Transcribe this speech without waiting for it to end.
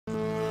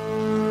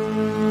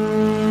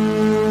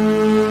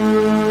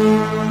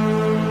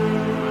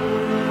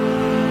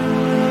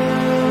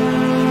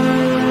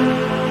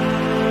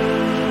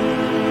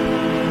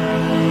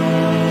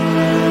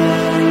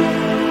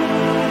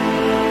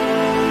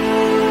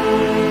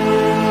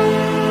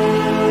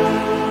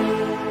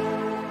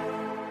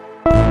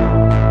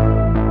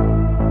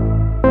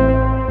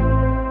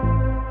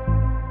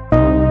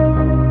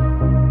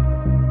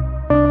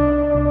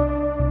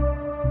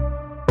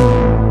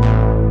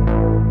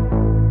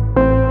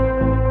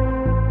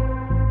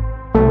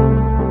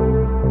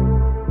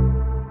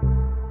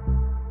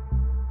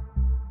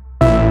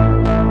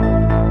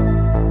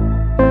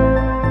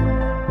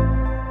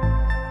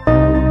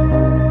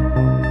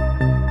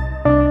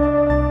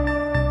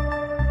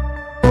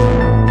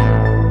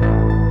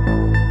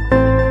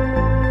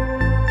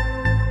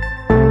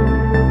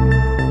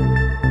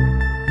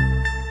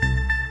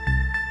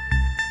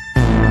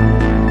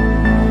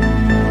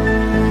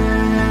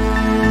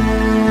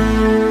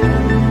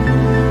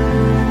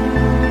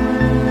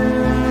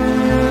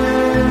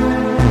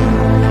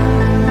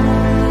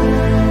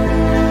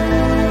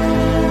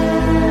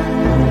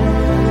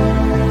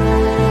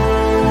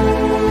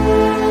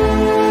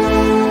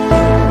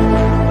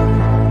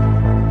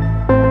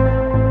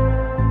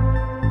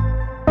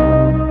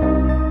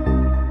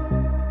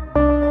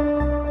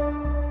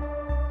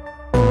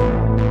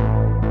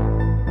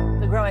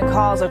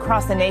calls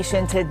across the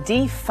nation to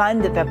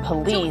defund the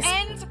police. To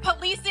end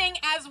policing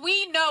as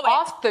we know it.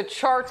 Off the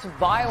charts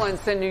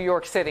violence in New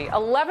York City.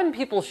 11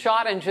 people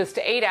shot in just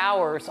 8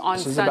 hours on Sunday.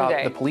 This is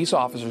about the police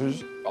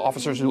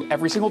officers who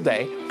every single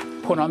day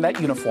put on that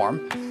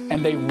uniform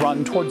and they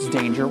run towards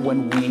danger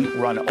when we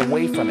run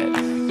away from it.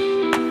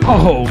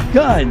 Oh,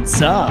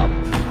 guns up.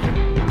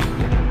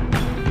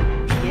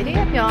 Giddy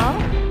up,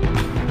 y'all.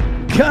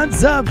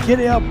 Guns up,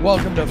 giddy up.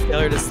 Welcome to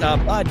Failure to Stop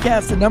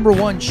Podcast, the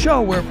 #1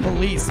 show where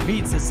police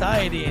meet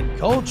society and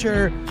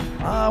culture.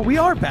 We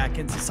are back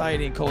in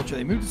society and culture.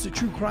 They moved us to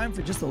true crime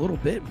for just a little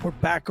bit. We're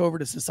back over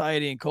to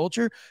society and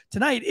culture.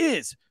 Tonight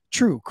is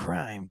True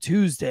Crime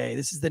Tuesday.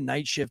 This is the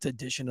night shift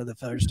edition of the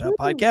Failure to Stop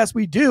Podcast.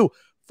 We do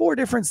 4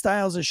 different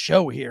styles of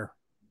show here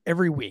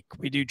every week.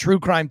 We do True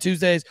Crime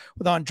Tuesdays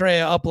with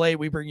Andrea, Uplate.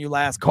 We bring you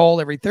Last Call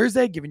every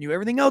Thursday, giving you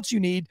everything else you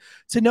need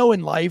to know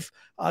in life.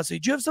 So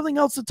do you have something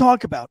else to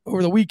talk about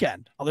over the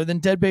weekend other than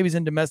dead babies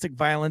and domestic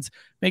violence?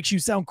 Makes you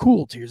sound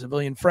cool to your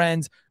civilian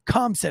friends.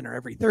 Com Center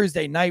every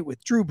Thursday night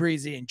with Drew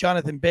Breezy and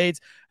Jonathan Bates.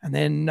 And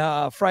then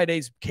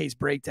Friday's case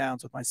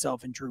breakdowns with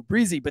myself and Drew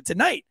Breezy. But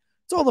tonight,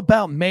 it's all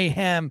about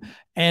mayhem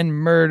and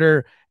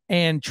murder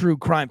and true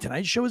crime.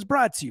 Tonight's show is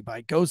brought to you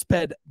by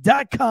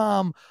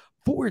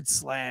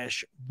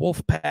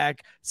ghostbed.com/Wolfpack.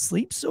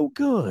 Sleep so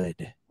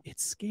good.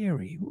 It's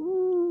scary.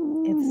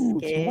 Ooh, It's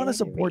scary. If you want to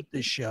support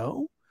this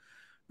show,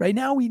 right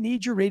now we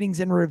need your ratings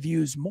and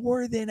reviews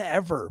more than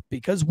ever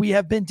because we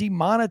have been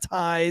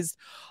demonetized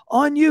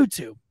on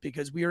YouTube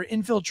because we are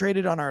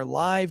infiltrated on our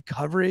live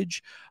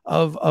coverage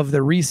of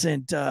the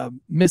recent the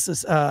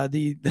Memphis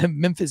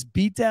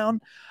beatdown.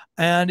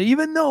 And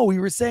even though we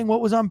were saying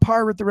what was on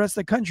par with the rest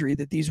of the country,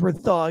 that these were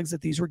thugs, that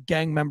these were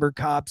gang member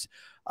cops,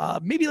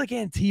 maybe like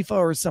Antifa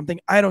or something,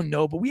 I don't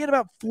know. But we had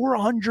about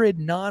 400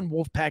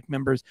 non-Wolfpack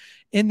members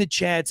in the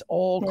chats,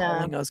 all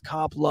calling us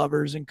cop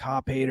lovers and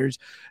cop haters.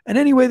 And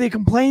anyway, they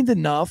complained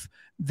enough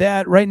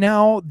that right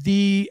now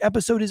the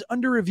episode is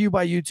under review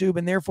by YouTube,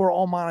 and therefore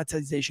all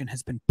monetization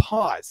has been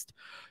paused.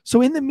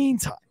 So in the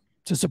meantime,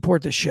 to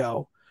support the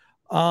show,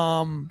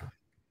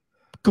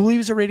 go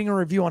leave us a rating or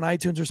review on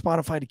iTunes or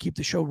Spotify to keep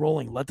the show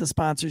rolling. Let the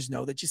sponsors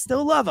know that you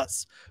still love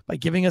us by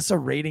giving us a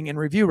rating and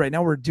review. Right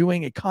now, we're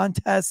doing a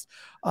contest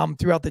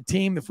throughout the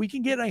team. If we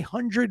can get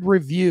 100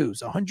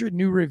 reviews, 100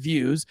 new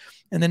reviews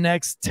in the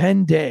next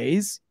 10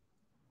 days,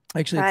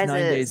 actually it's 9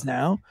 days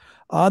now,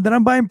 then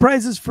I'm buying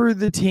prizes for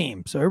the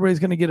team. So everybody's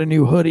going to get a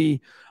new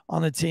hoodie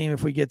on the team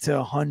if we get to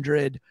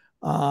 100.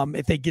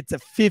 If they get to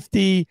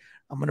 50,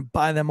 I'm going to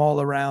buy them all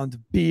around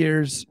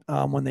beers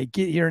when they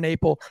get here in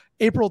April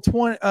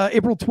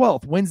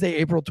 12th, Wednesday,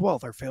 April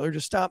 12th, our Failure to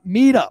Stop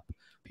meetup.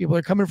 People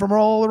are coming from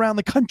all around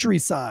the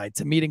countryside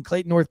to meet in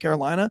Clayton, North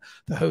Carolina.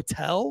 The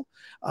hotel,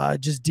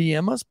 just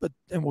DM us,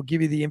 and we'll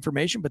give you the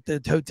information. But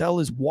the hotel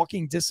is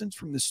walking distance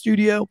from the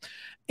studio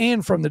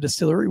and from the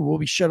distillery. We'll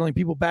be shuttling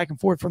people back and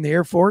forth from the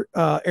airport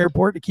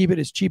to keep it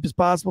as cheap as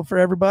possible for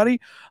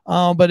everybody.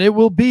 But it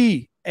will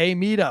be a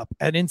meetup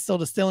at Instill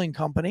Distilling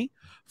Company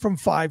from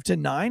 5 to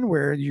 9,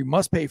 where you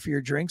must pay for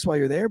your drinks while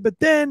you're there. But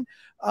then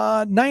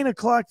 9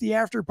 o'clock, the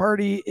after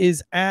party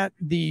is at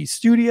the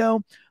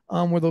studio,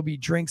 where there'll be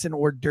drinks and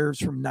hors d'oeuvres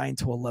from 9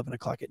 to 11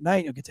 o'clock at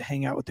night. You'll get to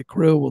hang out with the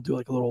crew. We'll do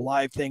like a little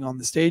live thing on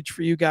the stage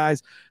for you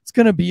guys. It's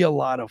going to be a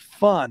lot of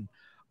fun.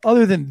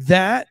 Other than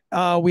that,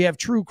 we have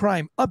true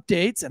crime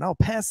updates, and I'll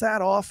pass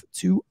that off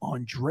to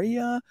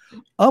Andrea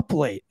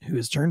Uplate, who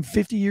has turned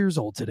 50 years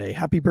old today.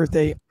 Happy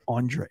birthday,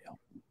 Andrea.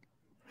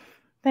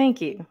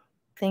 Thank you.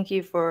 Thank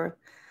you for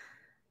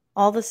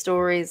all the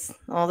stories,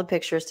 all the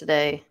pictures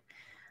today.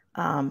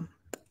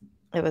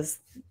 It was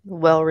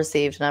well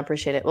received, and I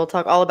appreciate it. We'll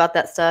talk all about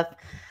that stuff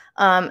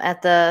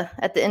at the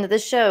end of the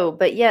show.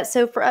 But yeah,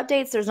 so for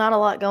updates, there's not a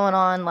lot going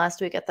on. Last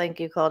week, I think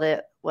you called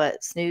it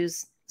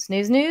snooze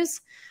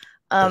news.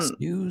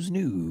 Snooze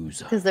news.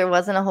 Because there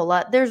wasn't a whole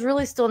lot. There's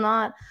really still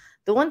not.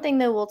 The one thing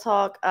that we'll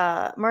talk,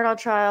 Murdaugh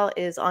trial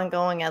is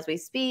ongoing as we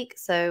speak.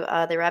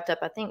 So they wrapped up,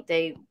 I think,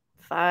 day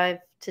 5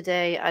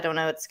 today. I don't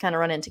know. It's kind of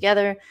running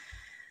together.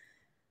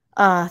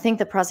 I think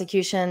the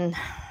prosecution,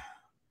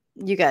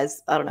 you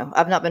guys, I don't know.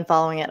 I've not been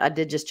following it. I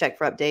did just check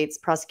for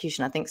updates.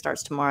 Prosecution, I think,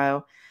 starts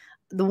tomorrow.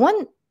 The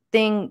one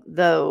thing,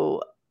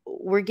 though,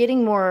 we're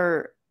getting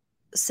more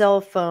cell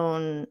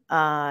phone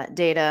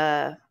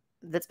data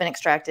that's been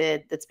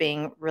extracted, that's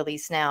being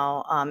released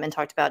now and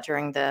talked about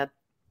during the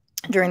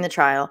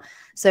trial.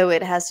 So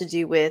it has to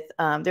do with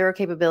there are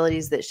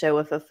capabilities that show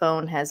if a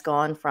phone has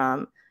gone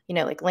from,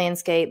 like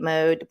landscape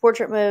mode to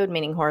portrait mode,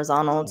 meaning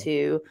horizontal,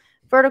 to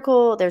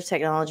vertical. There's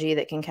technology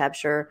that can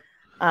capture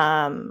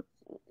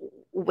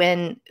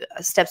when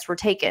steps were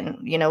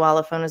taken, while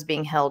a phone was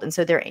being held. And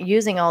so they're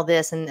using all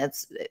this, and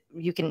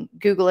you can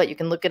Google it, you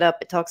can look it up.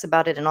 It talks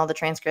about it in all the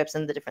transcripts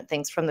and the different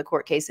things from the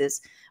court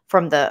cases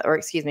from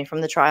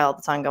the trial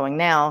that's ongoing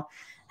now,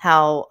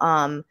 how,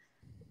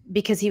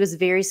 because he was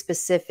very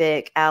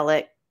specific,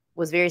 Alec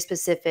was very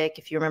specific.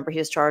 If you remember, he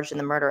was charged in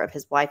the murder of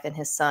his wife and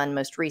his son,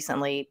 most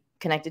recently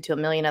connected to a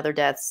million other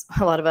deaths,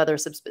 a lot of other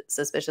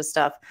suspicious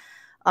stuff,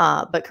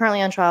 but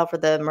currently on trial for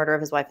the murder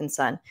of his wife and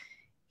son.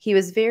 he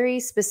was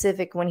very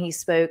specific when he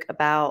spoke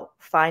about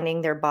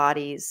finding their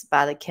bodies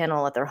by the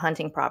kennel at their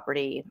hunting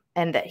property,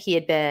 and that he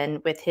had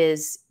been with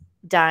his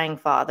dying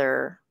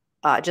father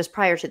just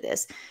prior to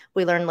this.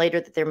 We learned later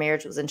that their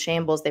marriage was in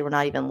shambles. They were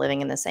not even living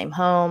in the same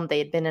home. They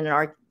had been in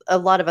a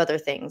lot of other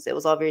things. It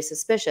was all very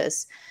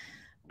suspicious.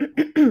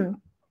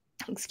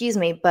 Excuse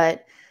me.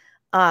 But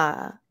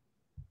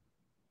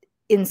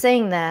in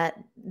saying that,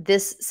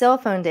 this cell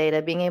phone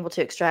data, being able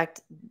to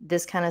extract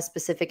this kind of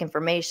specific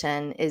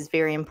information is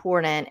very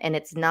important, and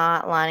it's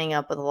not lining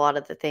up with a lot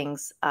of the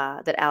things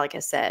that Alec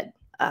has said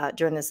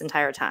during this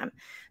entire time.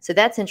 So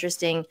that's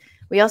interesting.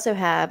 We also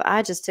have,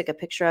 I just took a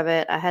picture of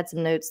it. I had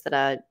some notes that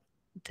I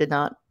did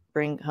not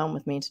bring home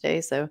with me today.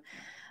 So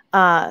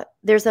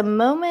there's a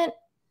moment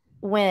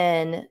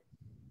when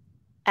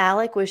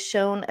Alec was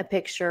shown a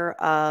picture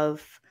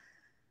of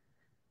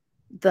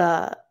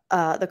the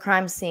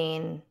crime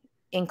scene,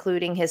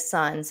 including his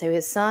son. So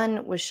his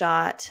son was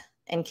shot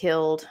and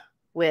killed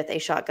with a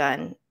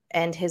shotgun,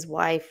 and his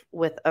wife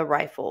with a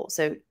rifle.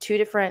 So 2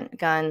 different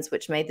guns,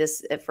 which made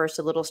this at first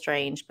a little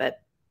strange.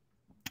 But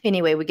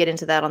anyway, we get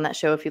into that on that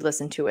show if you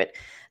listen to it.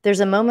 There's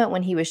a moment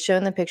when he was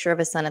shown the picture of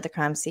his son at the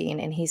crime scene,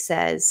 and he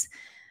says,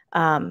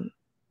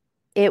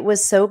 it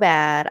was so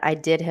bad. I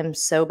did him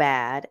so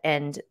bad,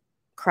 and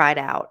cried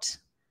out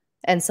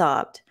and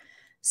sobbed.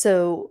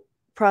 So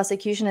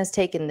prosecution has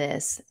taken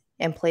this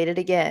and played it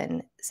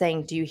again,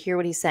 saying, do you hear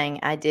what he's saying?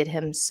 I did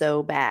him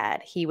so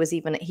bad. He was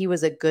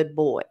a good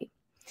boy.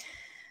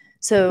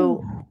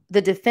 So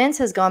the defense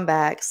has gone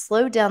back,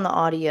 slowed down the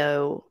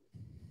audio,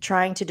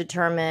 trying to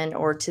determine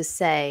or to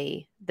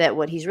say that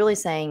what he's really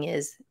saying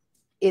is,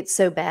 it's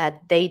so bad,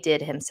 they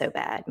did him so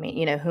bad. I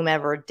mean,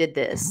 whomever did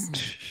this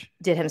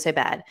did him so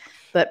bad.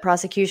 But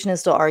prosecution is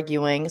still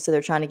arguing, so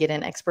they're trying to get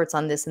in experts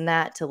on this and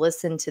that to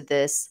listen to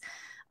this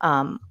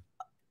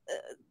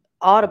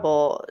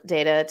audible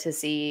data to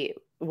see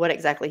what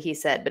exactly he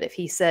said. But if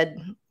he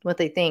said what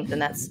they think, then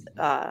that's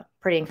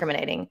pretty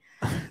incriminating.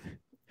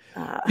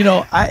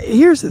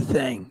 Here's the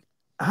thing.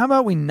 How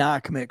about we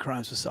not commit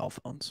crimes with cell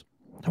phones?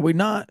 Are we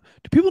not?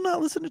 Do people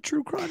not listen to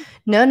true crime?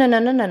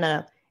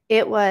 No.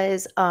 It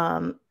was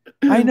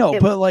I know,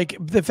 but like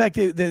the fact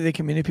that they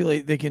can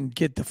manipulate, they can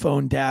get the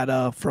phone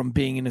data from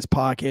being in his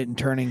pocket and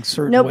turning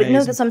certain ways.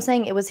 No, that's what I'm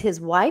saying. It was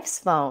his wife's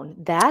phone.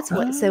 That's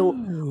what. So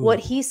what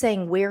he's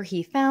saying, where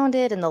he found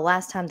it, and the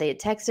last time they had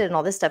texted and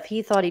all this stuff,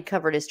 he thought he'd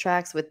covered his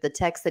tracks with the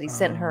text that he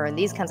sent her and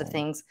these kinds of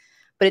things,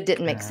 but it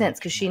didn't make sense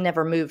because she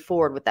never moved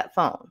forward with that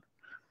phone.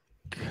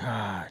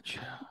 Gotcha.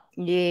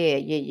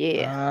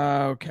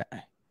 Yeah. Okay.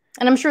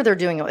 And I'm sure they're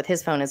doing it with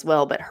his phone as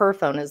well, but her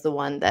phone is the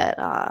one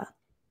that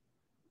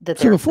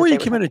so before you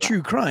commit a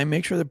true crime,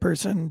 make sure the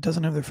person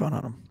doesn't have their phone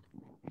on them.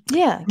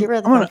 Yeah, get rid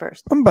of the phone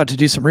first. I'm about to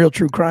do some real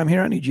true crime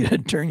here. I need you to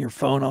turn your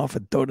phone off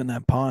and throw it in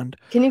that pond.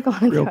 Can you go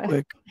on real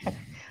quick?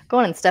 Go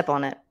on and step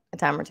on it a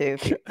time or two.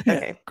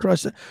 Okay.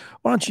 Crush it.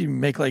 Why don't you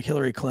make like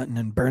Hillary Clinton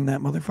and burn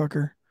that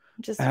motherfucker?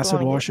 Just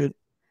acid wash it.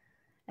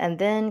 And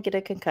then get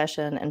a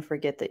concussion and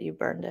forget that you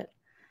burned it.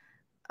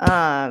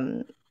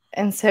 And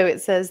so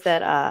it says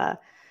that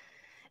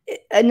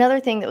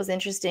another thing that was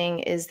interesting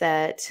is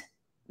that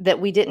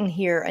we didn't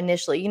hear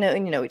initially,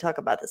 we talk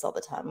about this all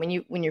the time.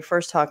 When you're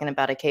first talking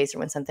about a case or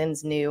when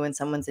something's new and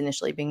someone's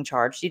initially being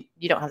charged,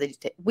 you don't have the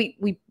details.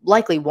 We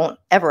likely won't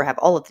ever have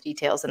all of the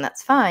details, and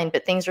that's fine,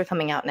 but things are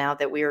coming out now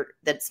that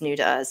that's new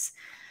to us.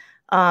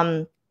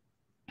 And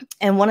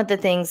one of the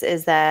things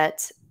is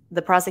that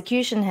the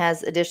prosecution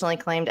has additionally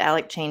claimed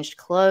Alec changed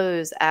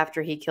clothes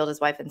after he killed his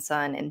wife and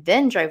son and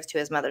then drove to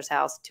his mother's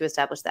house to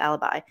establish the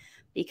alibi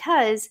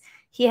because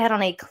he had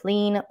on a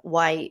clean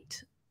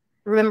white.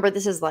 Remember,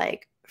 this is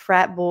like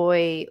frat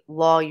boy,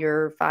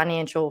 lawyer,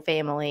 financial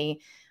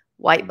family,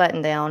 white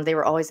button down. They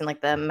were always in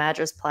like the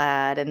Madras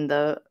plaid and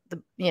the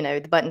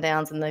button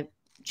downs and the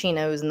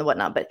chinos and the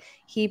whatnot. But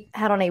he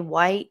had on a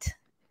white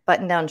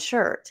button down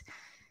shirt.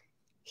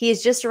 He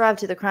has just arrived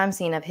to the crime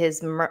scene of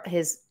his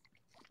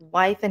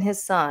wife and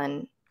his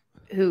son,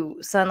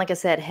 son, like I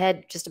said,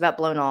 head just about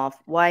blown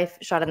off, wife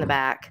shot in the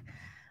back.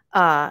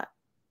 But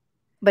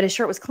his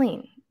shirt was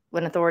clean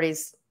when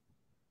authorities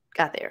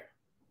got there.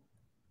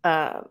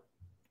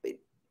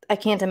 I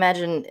can't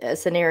imagine a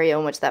scenario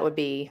in which that would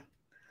be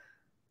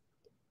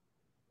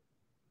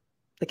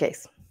the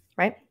case,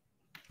 right?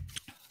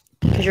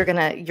 Because you're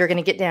gonna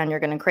get down,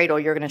 you're gonna cradle,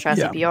 you're gonna try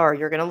CPR,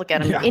 you're gonna look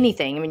at him,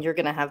 anything. I mean, you're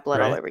gonna have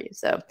blood all over you.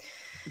 So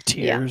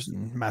tears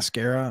and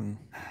mascara and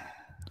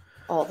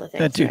all the things.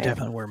 That dude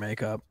definitely wear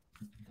makeup.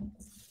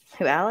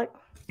 Who, Alec?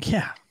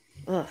 Yeah.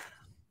 Ugh.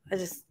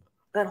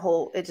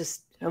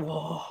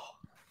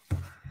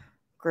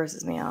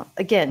 Grosses me out.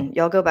 Again,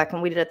 y'all go back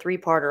and we did a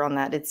 3-parter on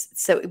that. It's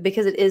so,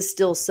 because it is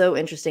still so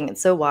interesting.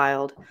 It's so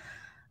wild.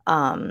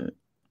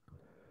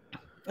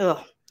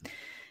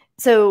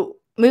 So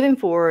moving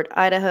forward,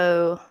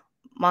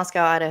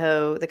 Moscow,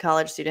 Idaho, the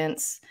college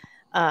students,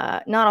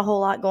 not a whole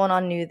lot going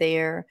on new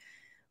there.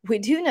 We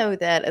do know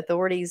that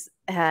authorities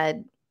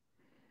had,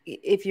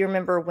 if you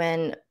remember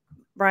when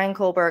Brian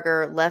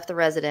Kohlberger left the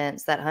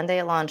residence, that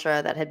Hyundai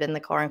Elantra that had been the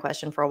car in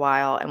question for a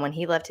while. And when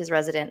he left his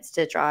residence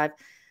to drive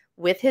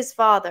with his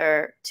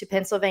father to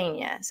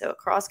Pennsylvania, so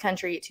across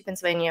country to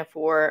Pennsylvania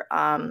for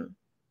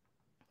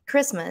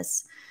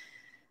Christmas,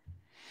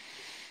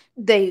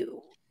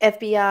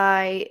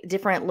 FBI,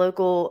 different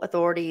local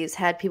authorities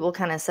had people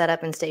kind of set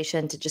up and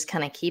stationed to just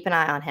kind of keep an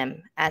eye on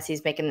him as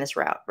he's making this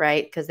route,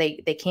 right? Because they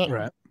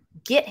can't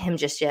get him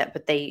just yet,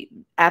 but they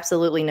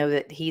absolutely know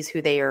that he's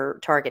who they are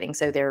targeting.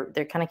 So they're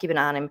kind of keeping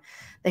an eye on him.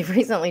 They've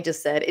recently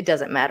just said it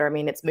doesn't matter. I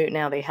mean, it's moot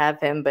now. They have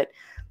him, but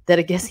that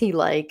I guess he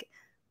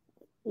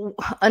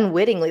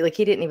unwittingly,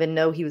 he didn't even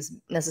know he was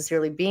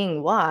necessarily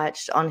being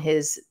watched on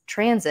his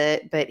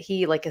transit, but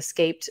he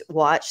escaped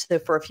watch. So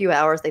for a few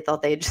hours, they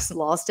thought they had just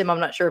lost him. I'm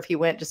not sure if he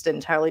went just an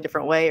entirely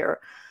different way or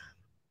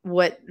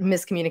what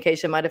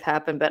miscommunication might have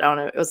happened, but I don't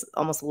know. It was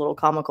almost a little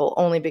comical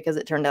only because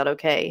it turned out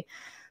okay.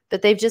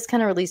 But they've just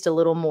kind of released a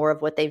little more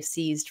of what they've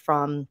seized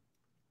from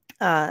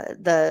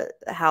the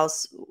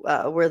house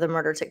where the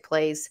murder took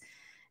place.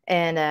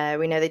 And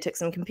we know they took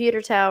some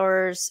computer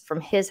towers from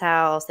his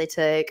house. They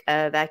took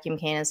a vacuum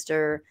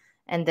canister.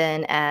 And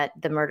then at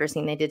the murder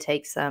scene, they did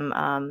take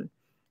some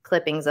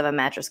clippings of a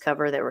mattress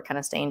cover that were kind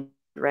of stained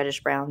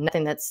reddish brown.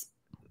 Nothing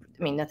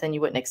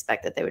you wouldn't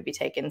expect that they would be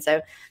taken. So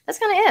that's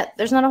kind of it.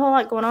 There's not a whole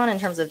lot going on in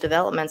terms of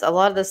developments. A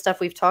lot of the stuff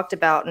we've talked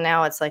about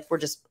now, it's we're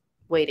just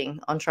waiting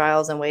on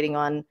trials and waiting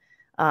on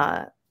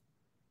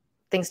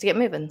things to get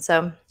moving.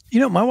 So,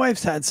 my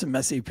wife's had some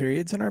messy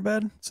periods in our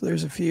bed, so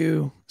there's a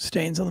few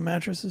stains on the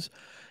mattresses.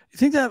 You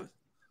think I'm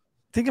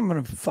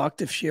gonna be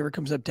fucked if she ever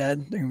comes up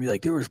dead? They're gonna be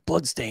like, there was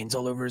blood stains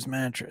all over his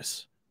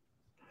mattress.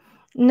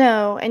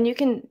 No, and you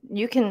can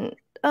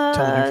tell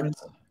the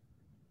difference.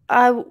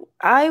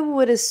 I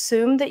would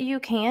assume that you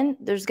can.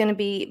 There's gonna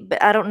be,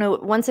 but I don't know.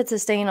 Once it's a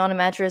stain on a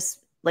mattress,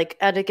 I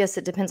guess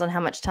it depends on how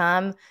much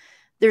time.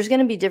 There's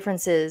gonna be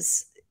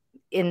differences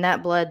in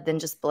that blood than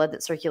just blood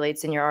that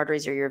circulates in your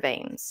arteries or your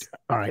veins.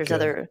 All right, there's good.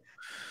 Other,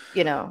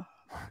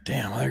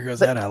 Damn, well, there goes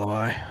that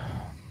alibi.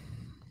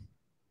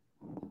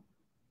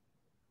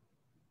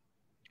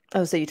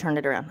 Oh, so you turned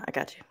it around. I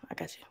got you.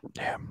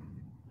 Yeah.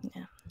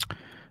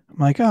 I'm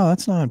like, oh,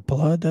 that's not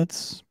blood.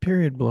 That's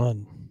period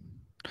blood.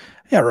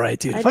 Yeah, right,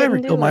 dude. If I ever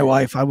killed my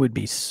wife, I would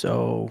be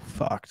so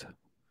fucked.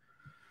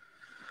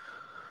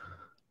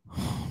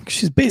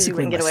 She's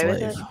basically my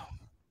slave.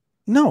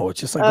 No, it's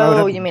just I would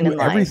have you mean in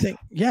everything. Life?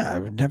 Yeah, I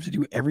would have to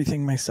do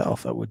everything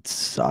myself. That would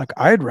suck.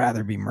 I'd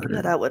rather be murdered.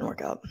 Yeah, that wouldn't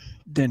work out.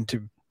 Than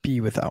to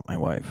be without my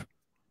wife.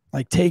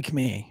 Take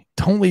me.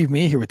 Don't leave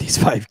me here with these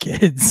 5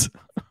 kids.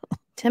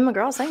 Tim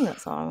McGraw sang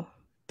that song.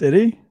 Did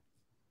he?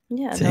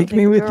 Yeah. Take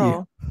me with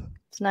you.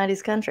 It's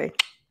 90s country.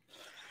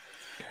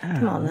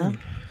 Come on, now.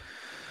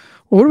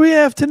 What do we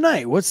have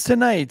tonight? What's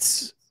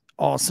tonight's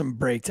awesome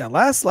breakdown?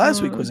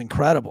 Last week was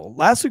incredible.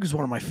 Last week was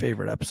one of my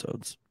favorite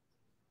episodes.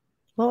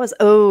 What was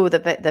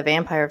the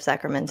Vampire of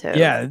Sacramento?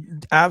 Yeah,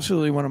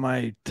 absolutely one of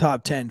my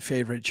top 10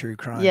 favorite true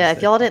crimes. Yeah,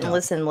 if y'all didn't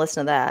listen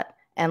to that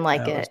and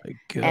like it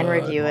and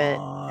review it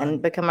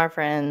and become our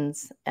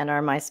friends and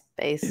our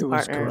MySpace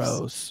partners.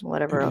 Gross.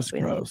 Whatever else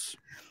we need.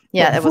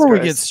 Yeah, before we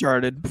get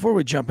started, before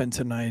we jump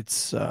into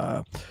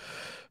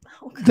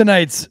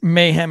tonight's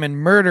mayhem and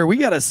murder, we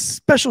got a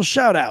special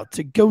shout out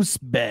to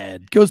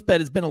Ghostbed. Ghostbed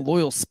has been a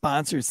loyal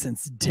sponsor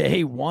since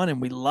day one,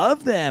 and we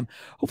love them.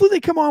 Hopefully they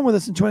come on with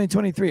us in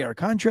 2023. Our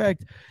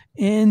contract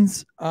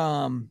ends,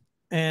 hopefully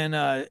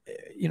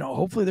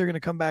they're going to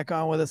come back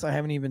on with us. I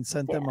haven't even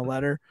sent them a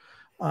letter,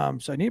 so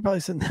I need to probably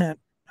send that,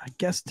 I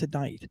guess,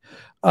 tonight.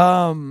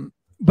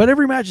 But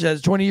every match has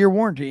a 20-year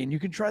warranty, and you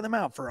can try them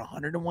out for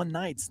 101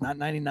 nights, not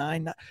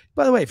 99.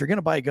 By the way, if you're going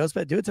to buy a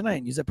Ghostbed, do it tonight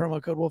and use that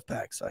promo code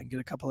Wolfpack so I can get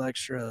a couple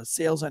extra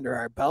sales under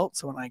our belt.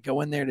 So when I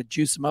go in there to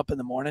juice them up in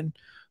the morning,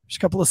 there's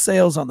a couple of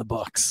sales on the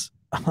books.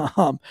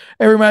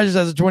 Every match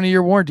has a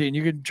 20-year warranty, and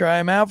you can try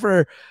them out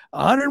for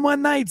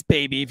 101 nights,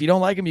 baby. If you don't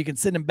like them, you can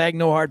send them back,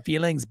 no hard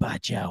feelings,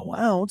 but you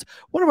won't.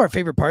 One of our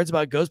favorite parts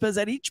about Ghostbed is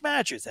that each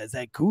mattress has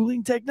that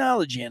cooling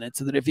technology in it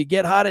so that if you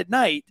get hot at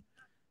night,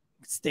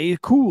 stay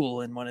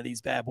cool in one of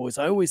these bad boys.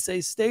 I always say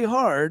stay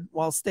hard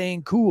while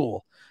staying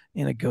cool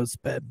in a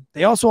Ghostbed.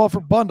 They also offer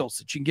bundles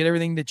that you can get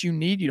everything that you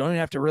need. You don't even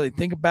have to really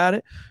think about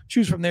it.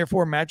 Choose from their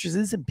 4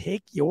 mattresses and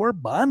pick your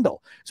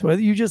bundle. So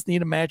whether you just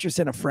need a mattress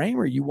and a frame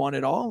or you want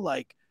it all,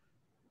 like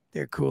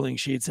their cooling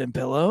sheets and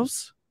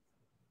pillows,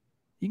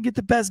 you can get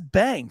the best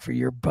bang for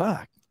your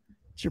buck.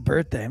 It's your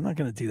birthday. I'm not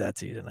going to do that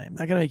to you tonight. I'm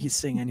not going to make you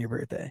sing on your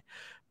birthday.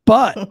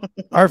 But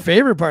our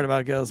favorite part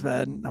about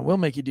Ghostbed, and I will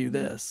make you do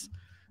this,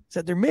 is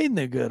that they're made in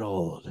the good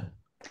old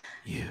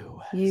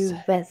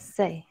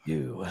USA.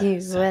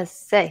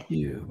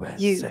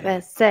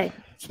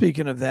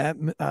 Speaking of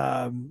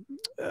that,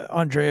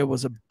 Andrea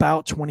was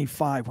about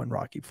 25 when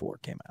Rocky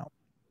IV came out.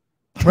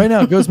 Right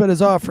now, GhostBed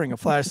is offering a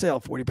flash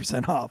sale,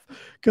 40% off.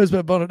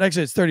 GhostBed bundle.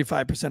 Actually, it's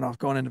 35% off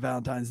going into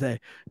Valentine's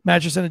Day.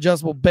 Mattress and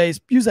adjustable base.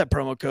 Use that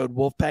promo code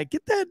Wolfpack.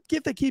 Get that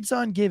gift that keeps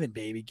on giving,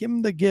 baby. Give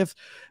them the gift.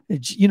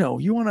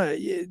 You want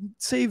to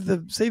save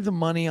the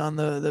money on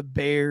the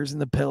bears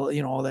and the pillow,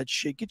 all that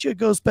shit. Get you a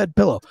GhostBed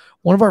pillow.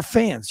 One of our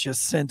fans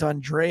just sent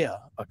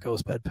Andrea a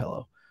GhostBed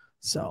pillow.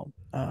 So,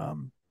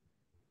 and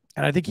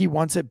I think he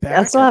wants it back.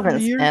 I still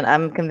haven't, and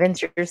I'm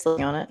convinced you're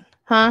sleeping on it.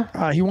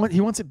 Huh? He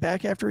wants it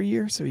back after a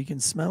year so he can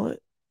smell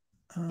it.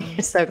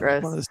 It's so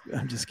gross.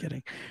 I'm just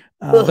kidding.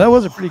 That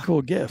was a pretty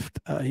cool gift.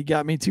 He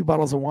got me 2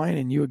 bottles of wine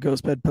and you a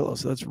GhostBed pillow.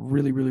 So that's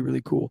really, really,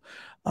 really cool.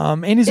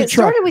 And he's a trucker.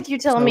 It started with you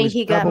telling me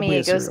he got me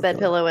a GhostBed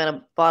pillow and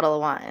a bottle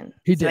of wine.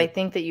 He did. So I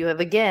think that you have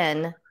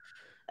again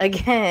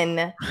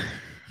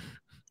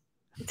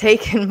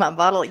taken my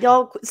bottle.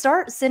 Y'all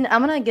start sending. I'm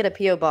gonna get a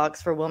PO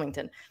box for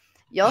Wilmington.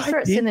 Y'all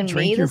start sending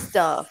me the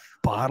stuff.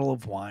 Bottle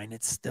of wine.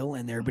 It's still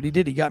in there, but he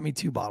got me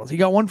 2 bottles. He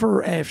got one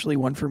for Ashley,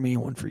 one for me,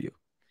 and one for you.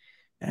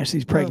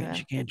 Ashley's pregnant. Okay.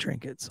 She can't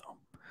drink it. So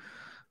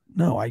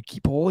no, I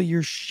keep all of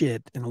your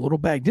shit in a little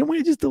bag. Didn't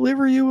we just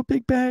deliver you a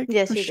big bag?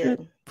 Yes, you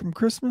did. From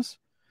Christmas.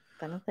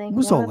 I don't think it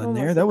was all in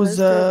there. That was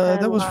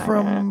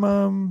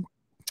from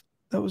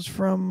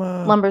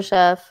Lumber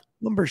Chef.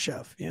 Lumber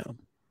Chef, yeah.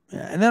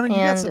 And then you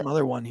got some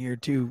other one here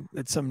too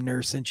that some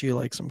nurse sent you,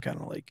 like some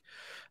kind of like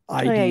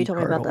ID you told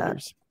me about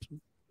holders. That.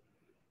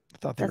 I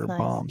thought they were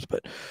bombs,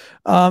 but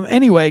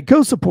anyway,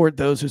 go support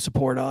those who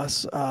support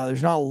us.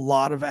 There's not a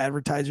lot of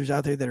advertisers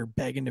out there that are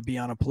begging to be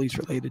on a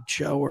police-related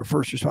show or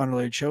first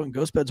responder-related show, and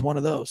GhostBed's one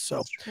of those.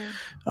 So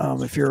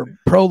if you're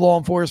pro law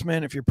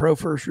enforcement, if you're pro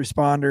first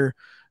responder,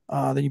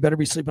 then you better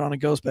be sleeping on a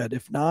GhostBed.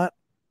 If not,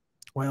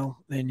 well,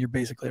 then you're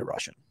basically a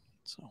Russian.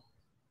 So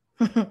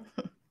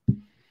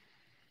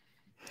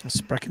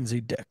Sprechen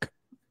Sie dick.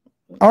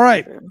 All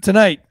right,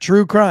 tonight,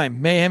 true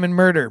crime, mayhem and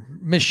murder.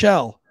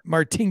 Michelle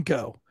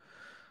Martinko.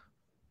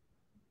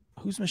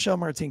 Who's Michelle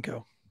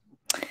Martinko?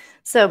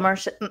 So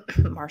Marshall.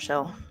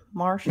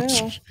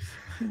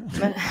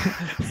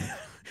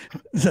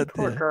 Is that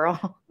poor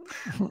girl?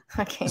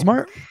 I can't. Is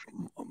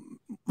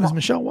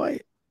Michelle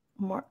white?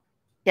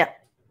 Yeah.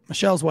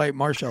 Michelle's white.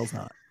 Marshall's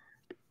not.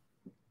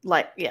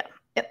 Yeah.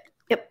 Yep.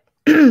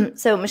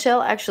 So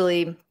Michelle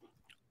actually,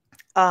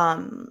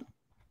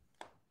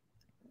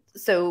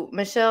 so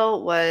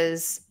Michelle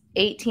was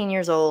 18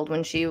 years old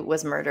when she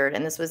was murdered,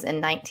 and this was in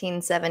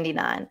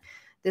 1979.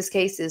 This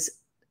case is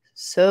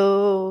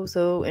so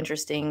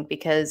interesting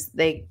because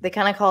they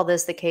kind of call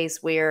this the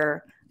case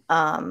where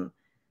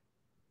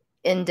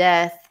in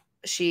death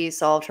she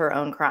solved her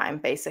own crime,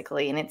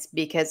 basically, and it's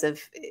because of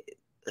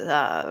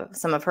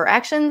some of her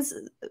actions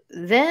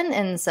then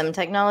and some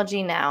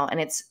technology now,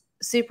 and it's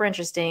super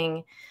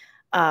interesting.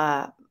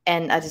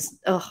 And I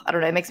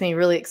don't know, it makes me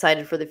really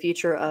excited for the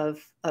future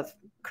of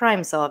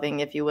crime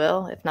solving, if you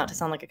will, if not to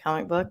sound like a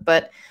comic book,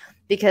 but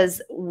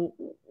because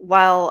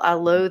while I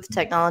loathe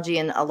technology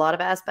in a lot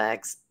of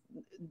aspects,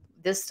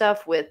 this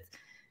stuff with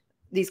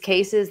these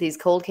cases, these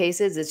cold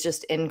cases, is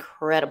just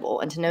incredible.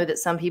 And to know that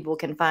some people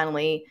can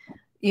finally,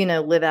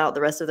 live out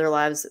the rest of their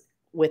lives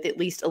with at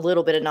least a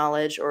little bit of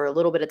knowledge or a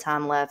little bit of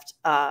time left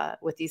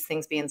with these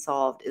things being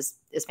solved is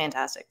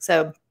fantastic.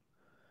 So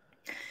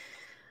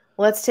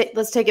let's take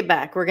it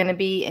back. We're going to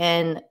be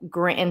in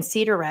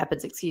Cedar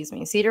Rapids,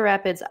 Cedar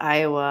Rapids,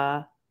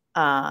 Iowa.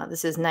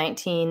 This is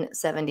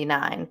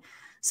 1979.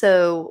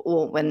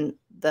 So when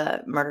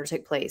the murder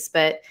took place,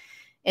 but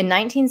in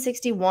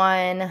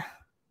 1961,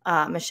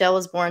 Michelle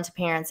was born to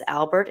parents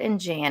Albert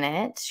and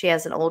Janet. She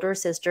has an older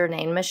sister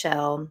named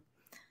Michelle.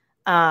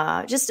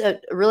 Just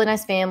a really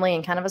nice family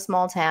in kind of a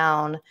small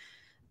town.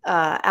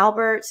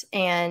 Albert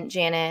and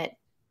Janet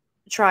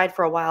tried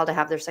for a while to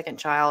have their second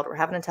child. Were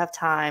having a tough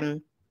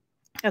time.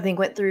 I think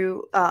went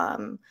through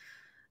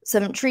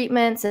some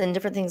treatments and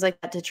different things like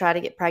that to try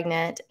to get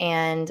pregnant,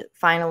 and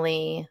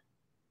finally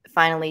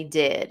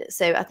did.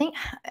 So I think,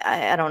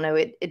 I don't know,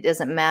 it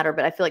doesn't matter,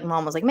 but I feel like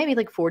mom was like maybe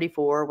like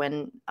 44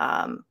 when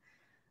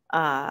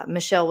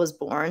Michelle was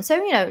born. So,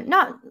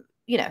 not,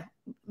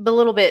 but a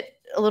little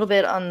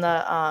bit on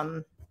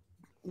the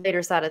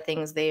later side of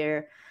things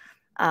there.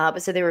 But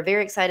so they were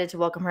very excited to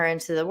welcome her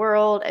into the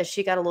world. As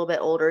she got a little bit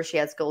older, she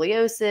had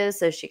scoliosis,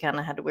 so she kind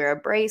of had to wear a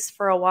brace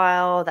for a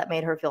while. That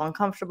made her feel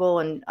uncomfortable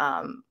and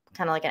kind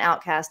of like an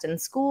outcast in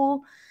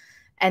school.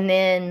 And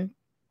then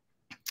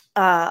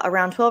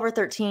around 12 or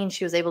 13,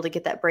 she was able to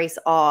get that brace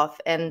off,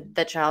 and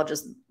the child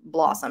just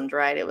blossomed,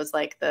 right? It was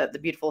like the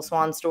beautiful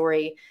swan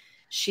story.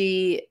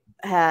 She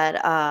had,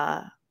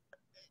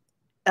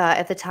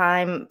 at the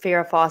time,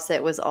 Farrah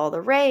Fawcett was all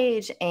the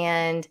rage,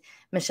 and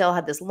Michelle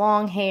had this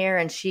long hair,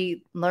 and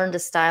she learned to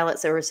style it.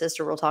 So her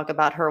sister will talk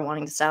about her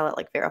wanting to style it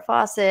like Farrah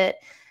Fawcett,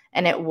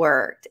 and it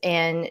worked.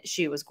 And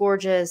she was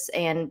gorgeous,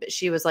 and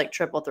she was like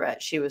triple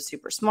threat. She was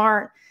super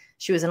smart.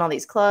 She was in all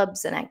these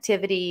clubs and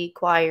activity,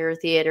 choir,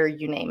 theater,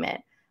 you name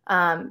it.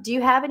 Do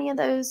you have any of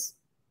those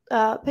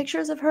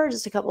pictures of her?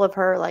 Just a couple of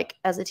her, like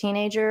as a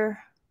teenager?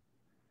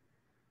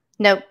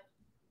 Nope.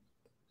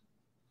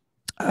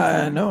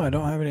 No, I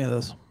don't have any of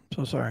those.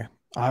 So sorry.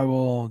 I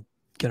will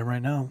Get it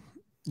right now.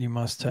 You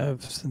must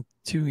have sent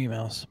 2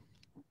 emails.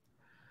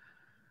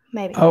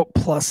 Maybe. Oh,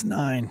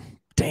 +9.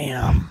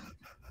 Damn.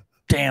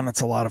 Damn,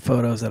 that's a lot of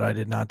photos that I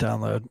did not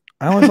download.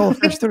 I only saw the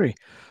first 3.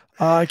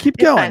 Keep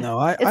It's going, fine.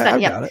 though. It's I fine.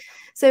 Yeah. got it.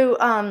 So,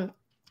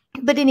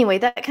 but anyway,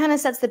 that kind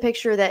of sets the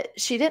picture that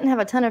she didn't have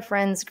a ton of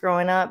friends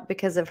growing up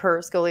because of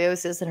her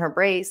scoliosis and her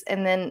brace.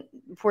 And then,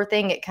 poor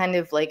thing, it kind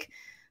of like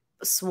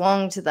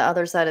swung to the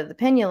other side of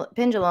the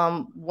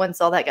pendulum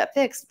once all that got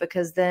fixed,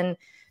 because then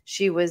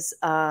she was,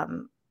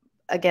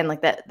 again,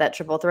 like that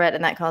triple threat,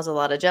 and that caused a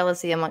lot of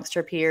jealousy amongst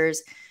her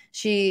peers.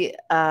 She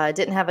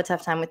didn't have a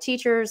tough time with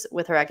teachers,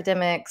 with her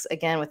academics,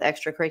 again, with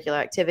extracurricular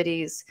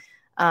activities.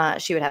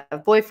 She would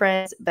have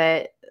boyfriends,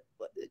 but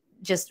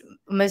just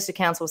most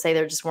accounts will say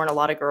there just weren't a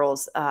lot of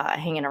girls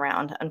hanging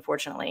around,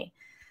 unfortunately,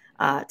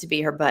 to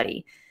be her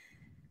buddy.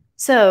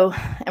 So,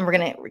 and we're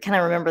going to kind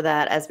of remember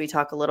that as we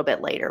talk a little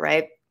bit later,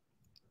 right?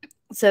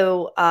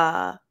 So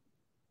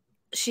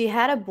she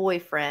had a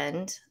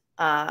boyfriend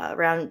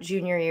around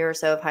junior year or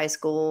so of high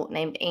school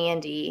named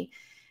Andy.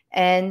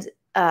 And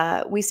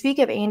we speak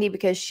of Andy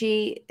because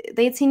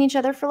they'd seen each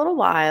other for a little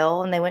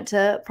while, and they went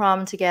to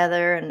prom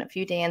together and a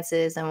few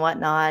dances and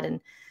whatnot.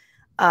 And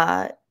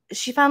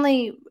she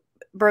finally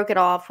broke it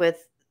off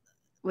with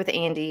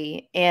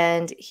Andy,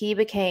 and he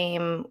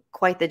became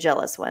quite the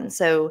jealous one.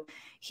 So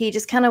he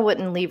just kind of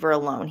wouldn't leave her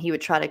alone. He would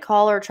try to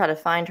call her, try to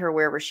find her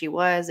wherever she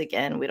was.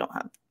 Again, we don't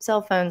have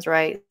cell phones,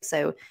 right?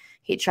 So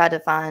he tried to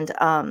find,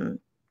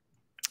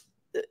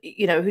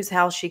 whose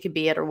house she could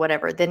be at or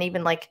whatever. Then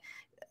even like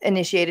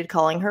initiated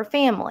calling her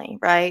family,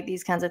 right?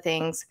 These kinds of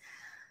things.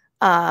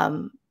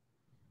 To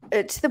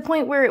the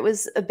point where it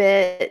was a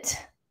bit,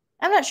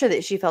 I'm not sure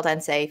that she felt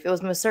unsafe. It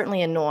was most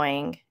certainly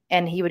annoying.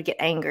 And he would get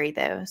angry,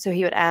 though. So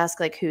he would ask,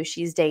 like, who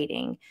she's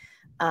dating.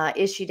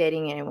 Is she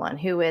dating anyone?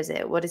 Who is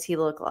it? What does he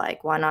look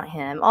like? Why not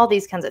him? All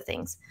these kinds of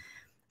things.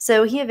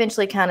 So he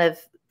eventually kind of,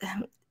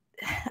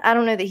 I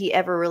don't know that he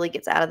ever really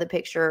gets out of the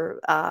picture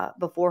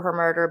before her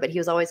murder, but he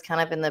was always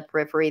kind of in the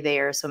periphery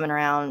there, swimming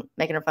around,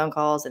 making her phone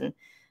calls and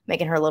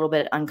making her a little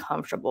bit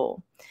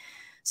uncomfortable.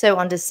 So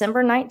on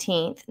December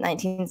 19th,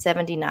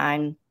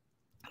 1979,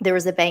 there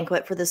was a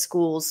banquet for the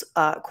school's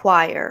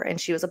choir,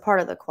 and she was a part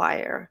of the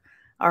choir.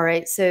 All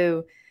right,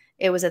 so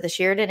it was at the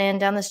Sheridan Inn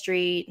down the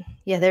street.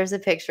 Yeah, there's a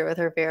picture with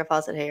her Farrah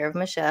Fawcett hair of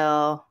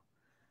Michelle.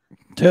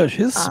 Dude,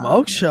 she's a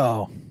smoke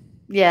show.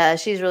 Yeah,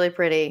 she's really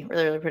pretty,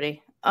 really, really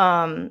pretty.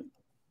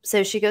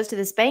 So she goes to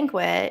this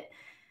banquet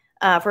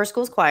for her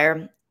school's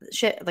choir.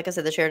 Like I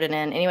said, the Sheridan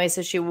Inn. Anyway,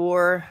 so she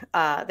wore,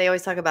 they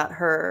always talk about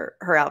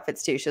her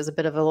outfits too. She was a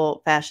bit of a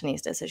little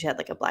fashionista. So she had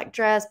like a black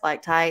dress,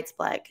 black tights,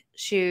 black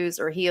shoes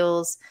or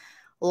heels,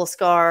 a little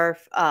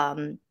scarf,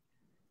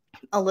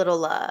 a little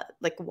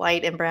like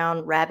white and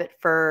brown rabbit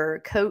fur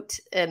coat,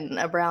 and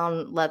a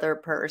brown leather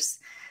purse.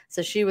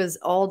 So she was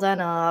all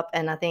done up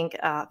and I think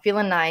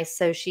feeling nice.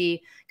 So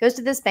she goes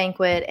to this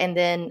banquet and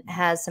then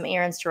has some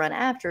errands to run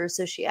after.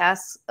 So she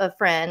asks a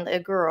friend, a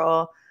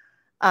girl,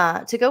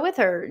 to go with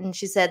her. And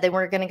she said they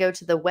were going to go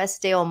to the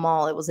Westdale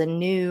Mall. It was a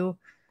new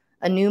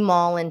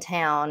mall in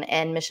town,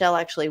 and Michelle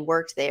actually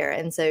worked there.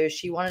 And so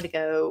she wanted to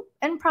go,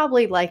 and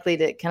probably likely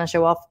to kind of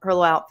show off her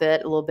little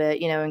outfit a little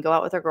bit, and go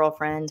out with her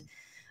girlfriend.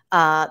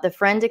 The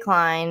friend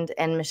declined,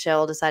 and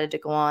Michelle decided to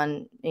go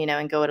on,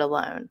 and go it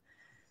alone.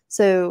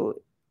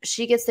 So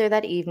she gets there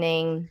that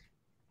evening.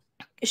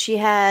 She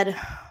had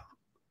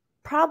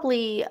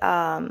probably,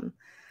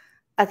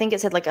 I think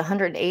it said like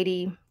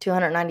 $180 to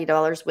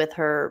 $190 with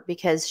her,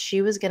 because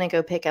she was going to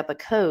go pick up a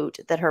coat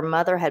that her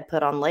mother had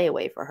put on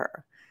layaway for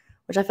her,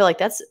 which I feel like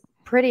that's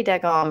pretty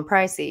daggone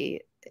pricey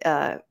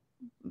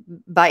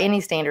by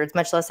any standards,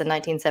 much less in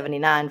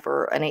 1979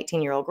 for an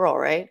 18-year-old girl,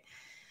 right?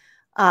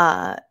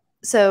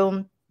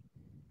 So,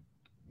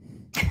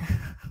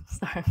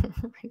 sorry.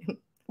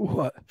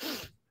 What?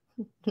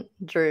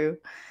 Drew.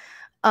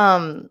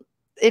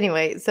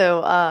 Anyway,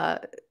 so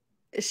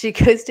she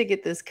goes to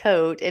get this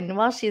coat, and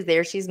while she's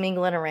there, she's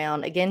mingling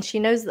around. Again, she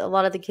knows a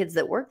lot of the kids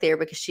that work there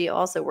because she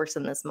also works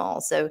in this mall.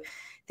 So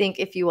think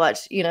if you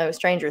watch,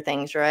 Stranger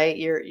Things, right?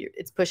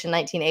 It's pushing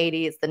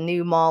 1980. It's the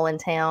new mall in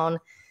town.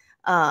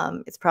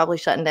 It's probably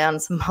shutting down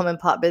some mom and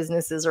pop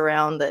businesses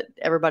around that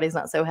everybody's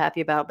not so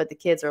happy about, but the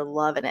kids are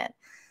loving it.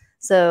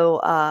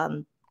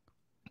 So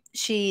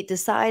she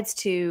decides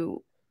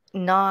to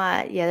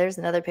not, there's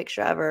another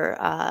picture of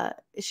her.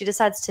 She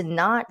decides to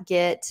not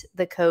get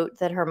the coat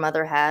that her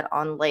mother had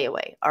on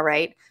layaway. All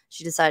right.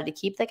 She decided to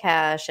keep the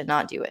cash and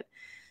not do it.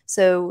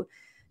 So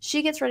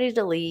she gets ready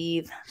to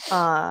leave.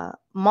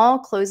 Mall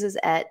closes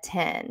at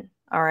 10.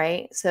 All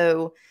right.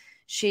 So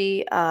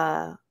she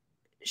walks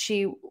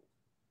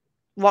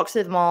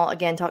through the mall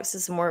again, talks to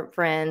some more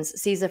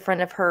friends, sees a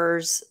friend of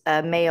hers,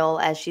 a male,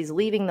 as she's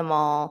leaving the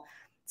mall.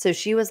 So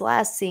she was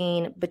last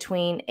seen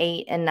between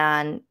 8 and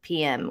 9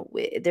 p.m.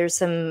 There's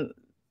some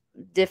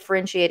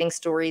differentiating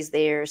stories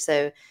there.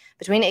 So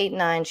between 8 and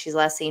 9, she's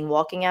last seen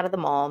walking out of the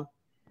mall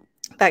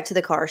back to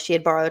the car she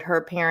had borrowed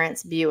her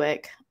parents'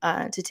 Buick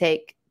to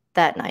take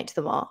that night to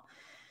the mall.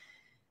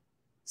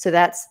 So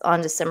that's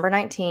on December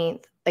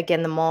 19th.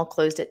 Again, the mall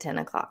closed at 10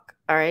 o'clock.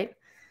 All right.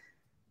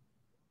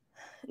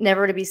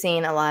 Never to be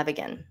seen alive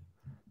again.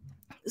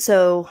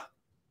 So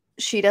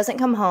she doesn't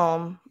come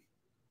home.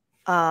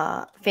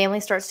 Family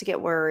starts to get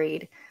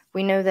worried.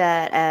 We know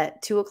that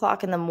at 2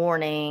 o'clock in the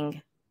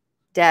morning,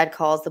 Dad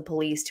calls the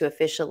police to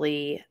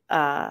officially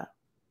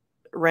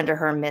render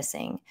her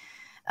missing.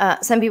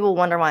 Some people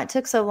wonder why it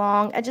took so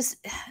long.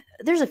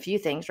 There's a few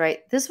things, right?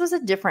 This was a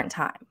different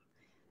time.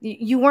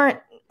 You weren't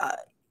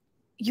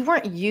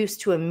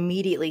used to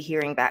immediately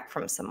hearing back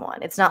from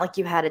someone. It's not like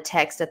you had a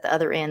text at the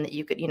other end that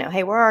you could,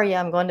 hey, where are you?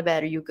 I'm going to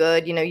bed. Are you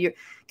good? You're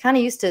kind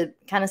of used to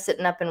kind of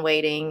sitting up and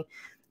waiting.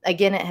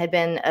 Again, it had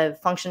been a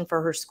function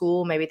for her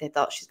school. Maybe they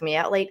thought she's going to be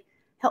out late.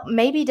 Hell,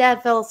 maybe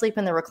Dad fell asleep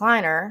in the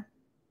recliner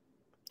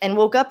and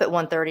woke up at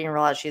 1:30 and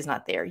realized she's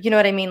not there. You know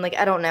what I mean? Like,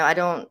 I don't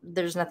know.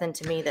 There's nothing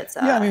to me that's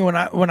yeah. I mean,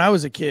 when I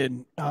was a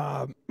kid,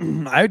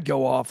 I'd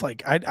go off,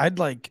 like I'd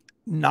like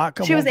not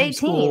come She home was from 18.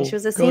 school, She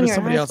was a go to senior in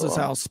somebody high else's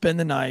school. house, spend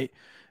the night.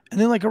 And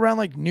then like around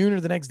like noon or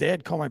the next day,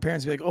 I'd call my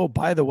parents and be like, oh,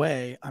 by the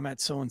way, I'm at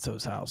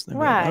so-and-so's house. And they'd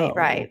be like, Right, oh,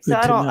 right.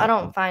 well, So good I to know.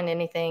 don't find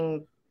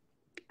anything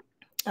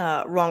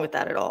wrong with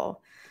that at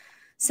all.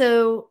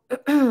 So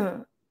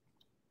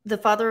the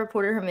father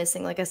reported her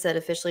missing, like I said,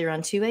 officially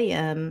around 2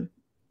 a.m.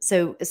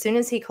 So as soon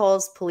as he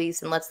calls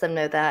police and lets them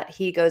know that,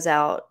 he goes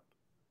out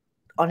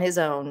on his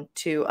own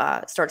to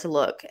start to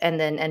look,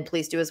 and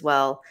police do as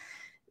well.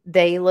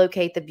 They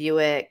locate the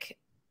Buick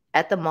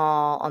at the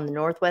mall on the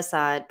northwest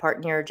side,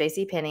 parked near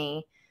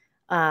JCPenney,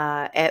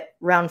 at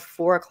around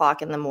 4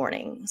 o'clock in the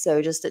morning.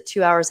 So just at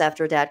 2 hours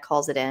after Dad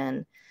calls it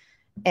in.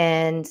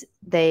 And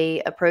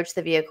they approach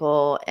the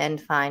vehicle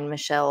and find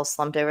Michelle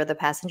slumped over the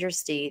passenger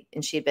seat,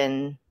 and she'd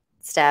been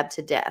stabbed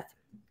to death.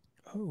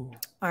 Oh,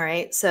 all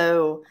right.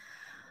 So,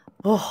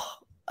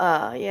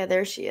 yeah,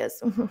 there she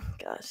is.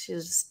 Gosh,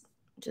 she's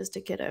just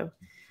a kiddo.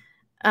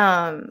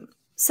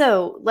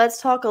 So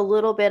let's talk a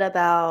little bit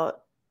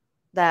about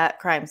that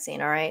crime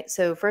scene. All right.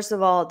 So first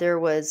of all, there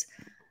was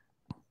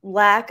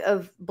lack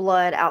of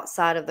blood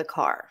outside of the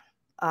car.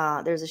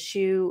 There's a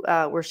shoe.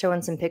 We're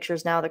showing some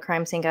pictures now of the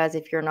crime scene, guys.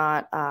 If you're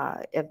not,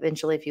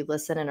 eventually, if you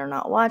listen and are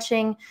not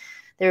watching,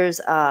 there's,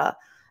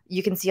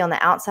 you can see on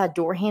the outside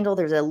door handle,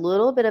 there's a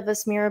little bit of a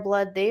smear of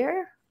blood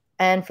there.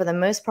 And for the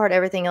most part,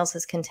 everything else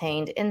is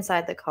contained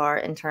inside the car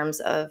in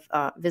terms of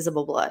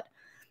visible blood.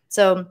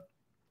 So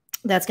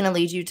that's going to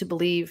lead you to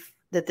believe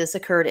that this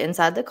occurred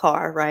inside the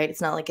car, right?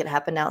 It's not like it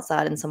happened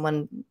outside and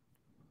someone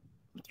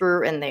threw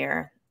her in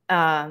there.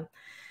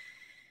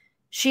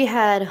 She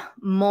had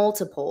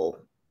multiple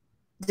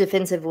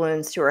defensive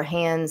wounds to her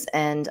hands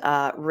and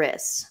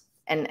wrists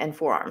and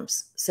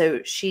forearms.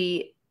 So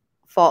she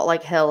fought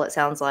like hell, it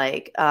sounds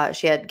like.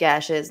 She had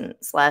gashes and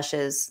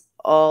slashes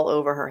all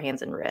over her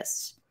hands and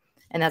wrists.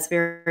 And that's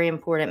very, very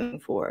important moving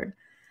forward.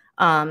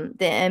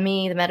 The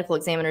ME, the medical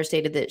examiner,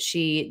 stated that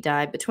she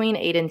died between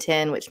 8 and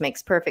 10, which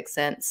makes perfect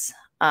sense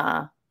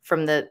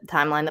from the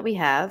timeline that we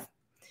have.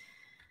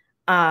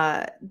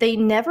 They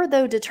never,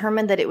 though,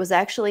 determined that it was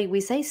actually,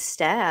 we say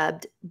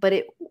stabbed, but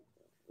it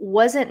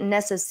wasn't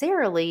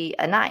necessarily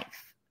a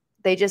knife.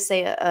 They just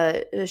say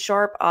a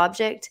sharp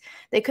object.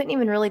 They couldn't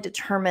even really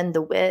determine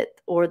the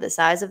width or the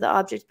size of the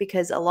object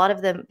because a lot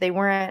of them,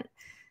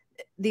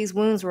 these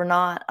wounds were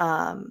not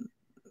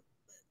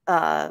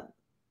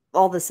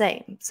all the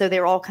same. So they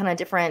were all kind of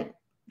different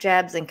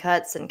jabs and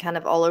cuts and kind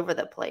of all over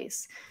the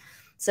place.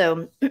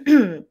 So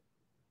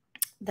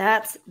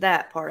that's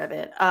that part of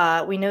it.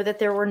 We know that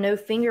there were no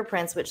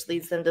fingerprints, which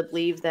leads them to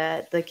believe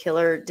that the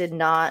killer did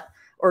not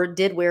or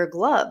did wear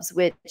gloves,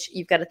 which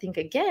you've got to think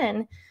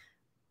again,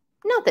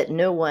 not that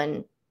no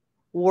one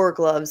wore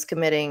gloves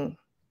committing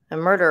a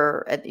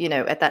murder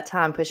at that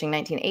time, pushing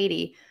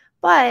 1980,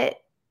 but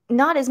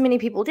not as many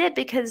people did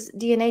because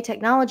DNA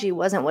technology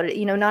wasn't what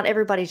not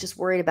everybody's just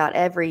worried about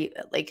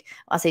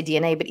I'll say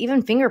DNA, but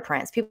even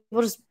fingerprints.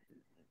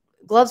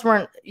 Gloves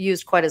weren't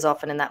used quite as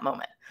often in that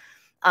moment.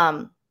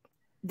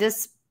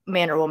 This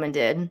man or woman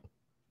did.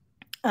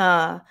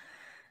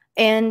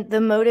 And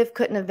the motive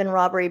couldn't have been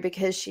robbery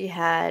because she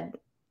had,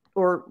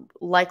 or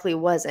likely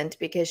wasn't,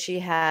 because she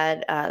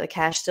had the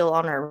cash still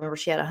on her. Remember,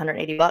 she had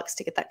 $180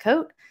 to get that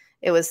coat.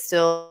 It was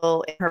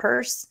still in her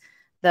purse.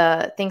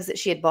 The things that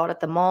she had bought at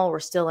the mall were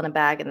still in a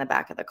bag in the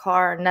back of the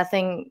car.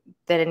 Nothing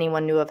that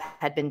anyone knew of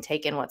had been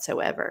taken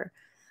whatsoever.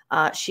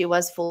 She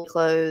was fully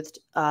clothed.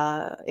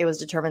 It was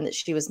determined that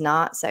she was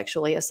not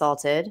sexually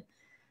assaulted.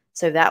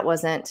 So that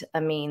wasn't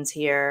a means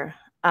here.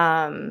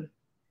 And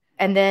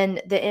then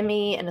the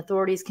ME and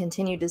authorities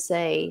continued to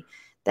say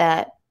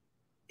that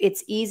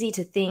it's easy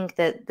to think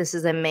that this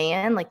is a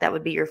man, like that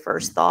would be your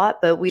first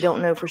thought, but we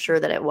don't know for sure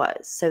that it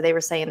was. So they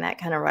were saying that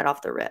kind of right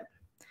off the rip.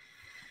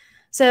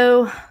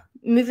 So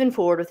moving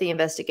forward with the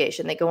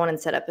investigation, they go on and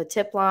set up a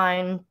tip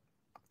line.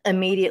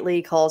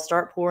 Immediately calls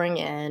start pouring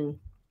in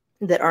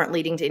that aren't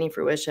leading to any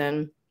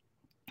fruition.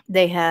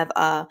 They have,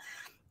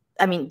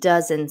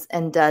 dozens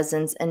and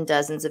dozens and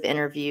dozens of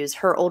interviews.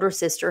 Her older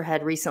sister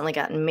had recently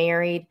gotten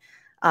married,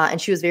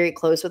 and she was very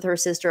close with her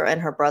sister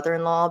and her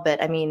brother-in-law. But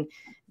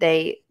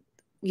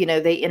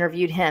they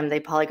interviewed him, they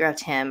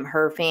polygraphed him,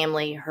 her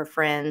family, her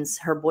friends,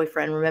 her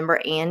boyfriend.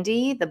 Remember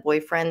Andy, the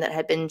boyfriend that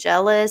had been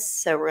jealous?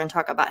 So we're going to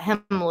talk about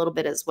him a little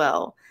bit as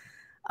well.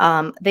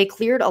 They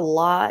cleared a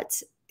lot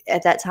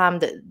at that time.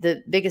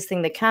 The biggest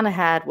thing they kind of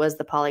had was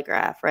the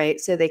polygraph, right?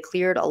 So they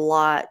cleared a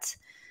lot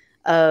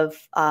of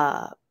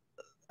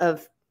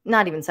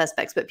not even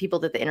suspects, but people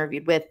that they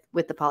interviewed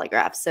with the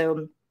polygraph.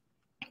 So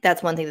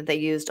that's one thing that they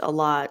used a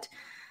lot.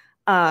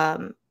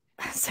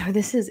 So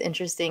this is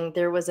interesting.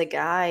 There was a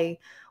guy,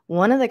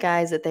 one of the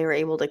guys that they were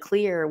able to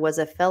clear was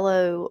a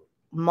fellow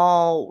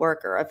mall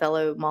worker, a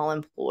fellow mall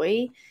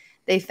employee.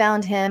 They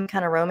found him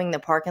kind of roaming the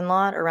parking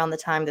lot around the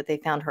time that they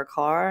found her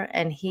car.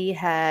 And he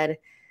had,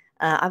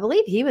 I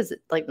believe he was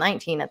like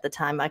 19 at the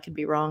time. I could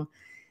be wrong.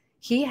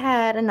 He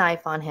had a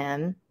knife on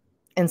him.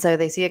 And so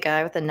they see a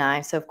guy with a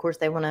knife. So of course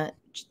they want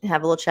to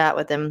have a little chat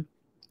with him.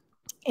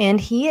 And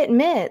he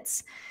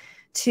admits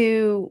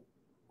to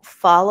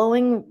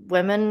following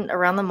women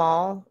around the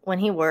mall when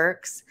he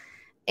works,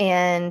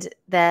 and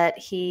that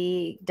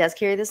he does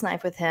carry this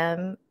knife with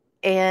him,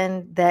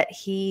 and that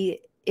he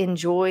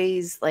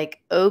enjoys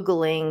like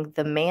ogling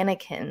the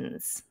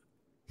mannequins.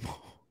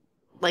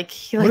 Like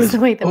he likes the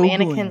way the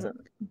mannequins.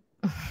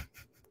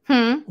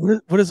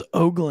 What is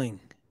ogling?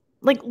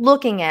 Like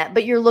looking at,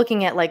 but you're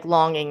looking at like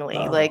longingly,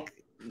 like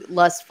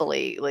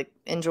lustfully, like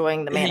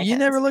enjoying the mannequins. You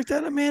never looked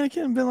at a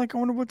mannequin and been like, I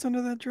wonder what's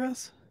under that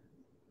dress?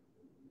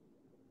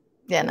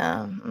 Yeah,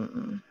 no.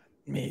 Mm-mm.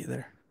 Me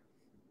either.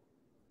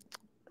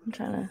 I'm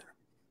trying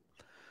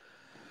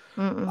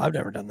to. I've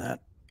never done that.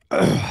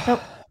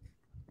 Nope.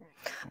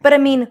 But I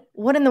mean,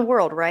 what in the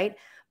world, right?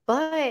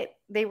 But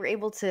they were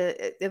able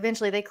to,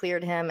 eventually they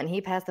cleared him and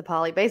he passed the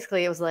poly.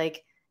 Basically, it was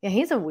like, yeah,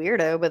 he's a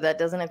weirdo, but that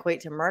doesn't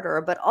equate to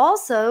murderer. But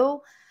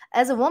also,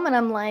 as a woman,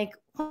 I'm like,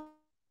 oh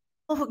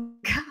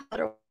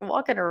God,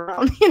 walking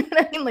around. You know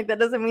what I mean? Like, that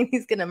doesn't mean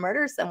he's going to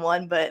murder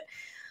someone, but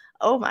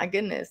oh my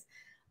goodness.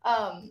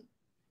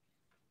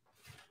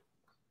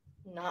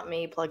 Not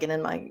me plugging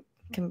in my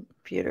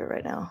computer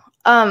right now.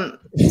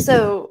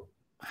 So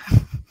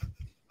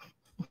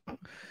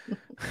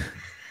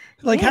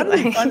like, how do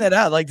they find that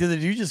out? Like,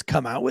 did you just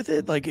come out with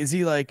it? Like, is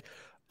he like,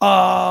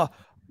 I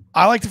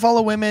like to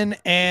follow women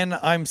and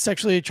I'm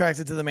sexually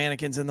attracted to the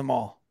mannequins in the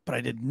mall, but I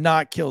did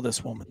not kill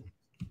this woman.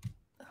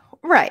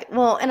 Right.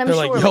 Well, and They're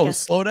like, yo,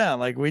 slow down.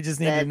 Like, we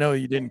just need to know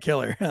you didn't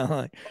kill her.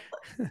 Like,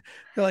 they're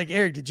like,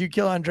 Eric, did you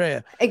kill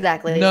Andrea?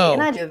 Exactly. No.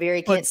 And I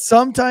do but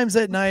sometimes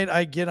at night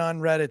I get on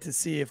Reddit to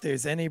see if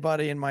there's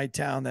anybody in my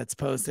town that's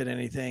posted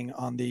anything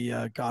on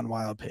the Gone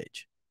Wild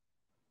page.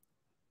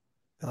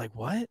 They're like,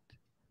 what?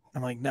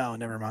 I'm like, no,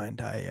 never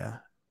mind. I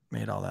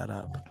made all that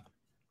up.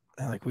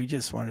 They're like, we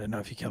just wanted to know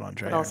if you killed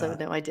Andrea. But also,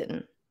 no, I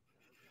didn't.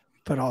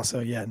 But also,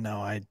 yeah,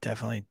 no, I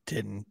definitely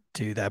didn't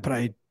do that. But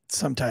I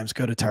sometimes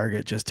go to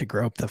Target just to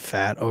grope the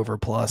fat over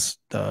plus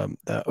the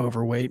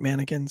overweight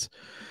mannequins.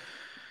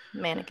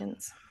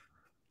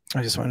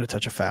 I just wanted to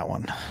touch a fat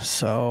one.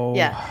 So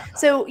yeah.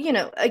 So,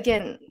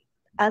 again,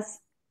 as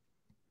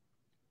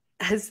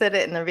I said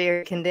it in a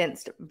very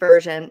condensed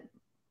version,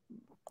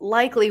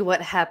 likely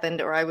what happened,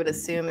 or I would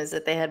assume, is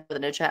that they had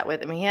a chat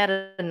with him. He had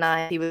a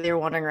knife. He was there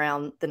wandering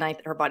around the night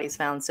that her body's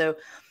found. So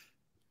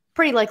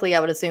pretty likely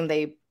I would assume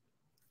they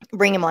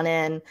bring him on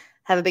in,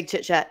 have a big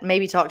chit chat,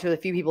 maybe talk to a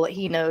few people that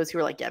he knows who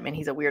are like, yeah, man,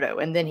 he's a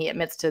weirdo. And then he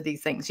admits to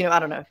these things. I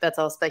don't know if that's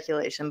all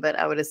speculation, but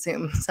I would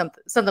assume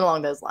something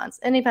along those lines.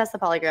 And he passed the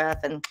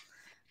polygraph and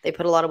they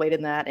put a lot of weight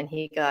in that and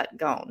he got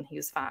gone. He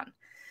was fine.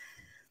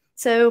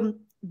 So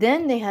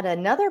then they had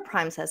another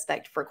prime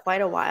suspect for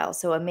quite a while.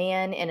 So a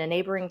man in a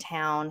neighboring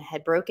town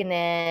had broken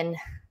in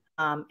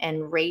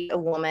and raped a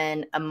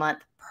woman a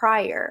month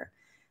prior.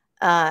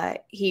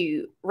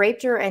 He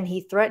raped her and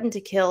he threatened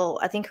to kill,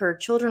 I think her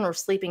children were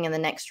sleeping in the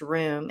next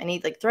room, and he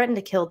threatened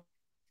to kill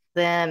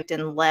them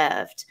and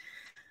left.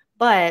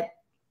 But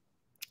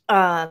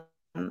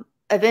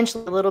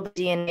eventually a little bit of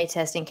DNA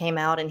testing came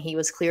out and he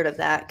was cleared of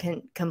that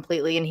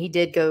completely. And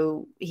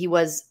he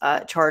was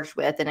charged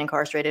with and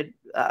incarcerated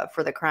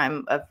for the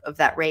crime of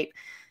that rape.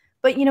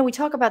 But, we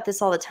talk about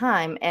this all the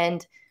time,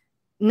 and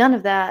none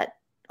of that,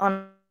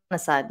 on a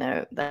side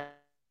note, that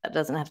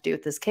doesn't have to do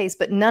with this case,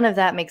 but none of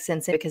that makes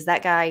sense because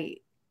that guy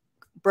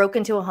broke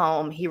into a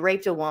home. He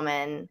raped a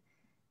woman.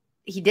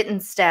 He didn't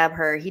stab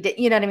her. He did,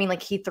 you know what I mean?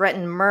 Like, he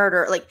threatened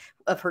murder, like,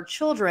 of her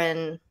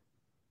children.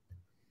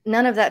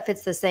 None of that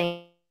fits the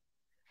same.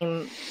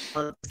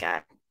 This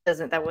guy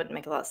that wouldn't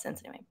make a lot of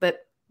sense anyway,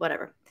 but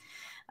whatever.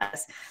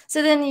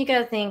 So then you got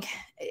to think,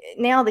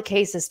 now the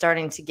case is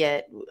starting to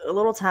get, a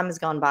little time has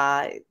gone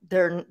by.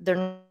 They're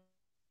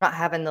not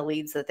having the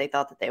leads that they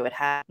thought that they would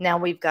have. Now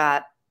we've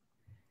got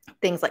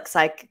things like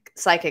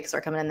psychics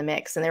are coming in the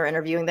mix, and they're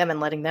interviewing them and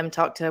letting them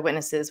talk to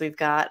witnesses. We've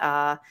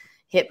got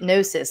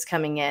hypnosis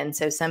coming in.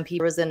 So some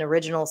people, was an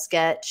original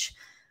sketch.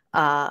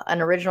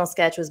 An original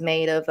sketch was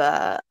made of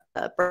a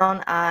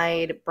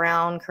brown-eyed,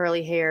 brown,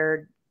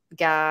 curly-haired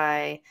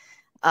guy,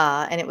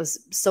 and it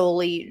was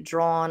solely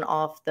drawn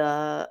off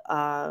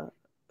the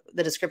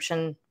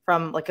description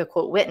from like a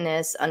quote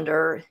witness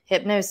under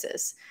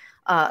hypnosis.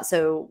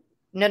 So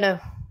no,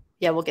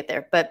 Yeah, we'll get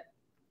there. But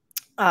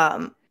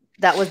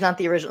that was not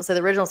the original. So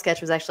the original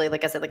sketch was actually,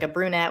 like I said, like a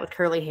brunette with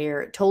curly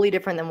hair, totally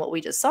different than what we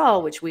just saw,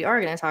 which we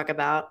are going to talk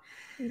about.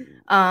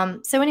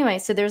 So anyway,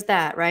 so there's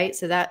that, right?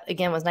 So that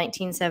again was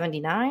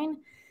 1979.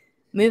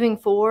 Moving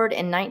forward,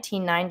 in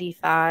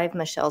 1995,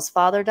 Michelle's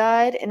father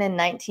died, and in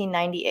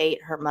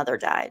 1998, her mother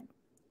died,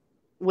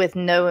 with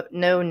no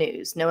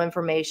news, no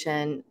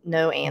information,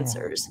 no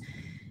answers.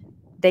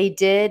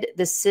 The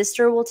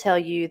sister will tell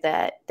you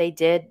that they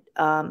did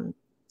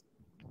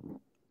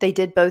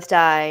both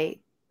die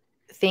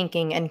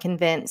thinking and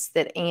convinced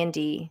that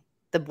Andy,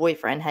 the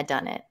boyfriend, had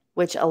done it,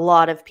 which a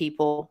lot of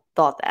people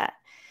thought that.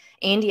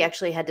 Andy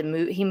actually had to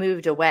move. He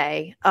moved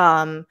away.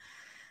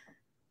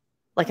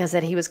 Like I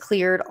said, he was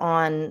cleared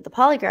on the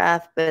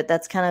polygraph, but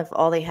that's kind of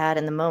all they had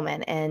in the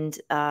moment. And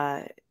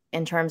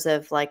in terms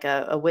of like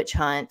a witch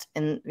hunt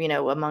and,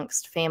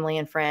 amongst family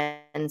and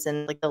friends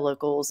and like the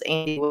locals,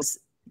 Andy was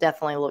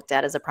definitely looked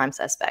at as a prime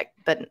suspect,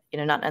 but,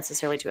 not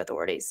necessarily to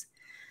authorities.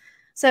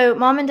 So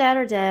mom and dad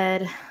are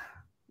dead.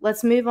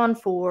 Let's move on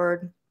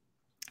forward.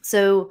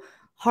 So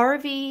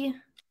Harvey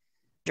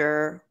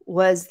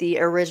was the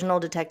original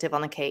detective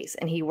on the case,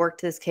 and he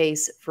worked this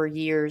case for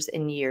years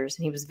and years,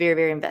 and he was very,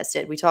 very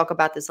invested. We talk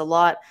about this a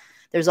lot.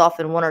 There's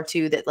often one or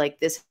two that like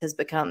this has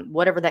become,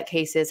 whatever that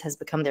case is, has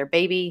become their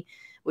baby.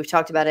 We've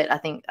talked about it, I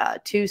think,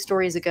 2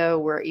 stories ago,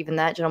 where even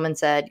that gentleman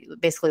said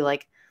basically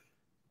like,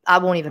 I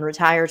won't even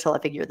retire till I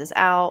figure this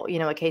out.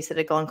 A case that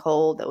had gone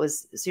cold that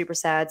was super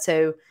sad.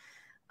 So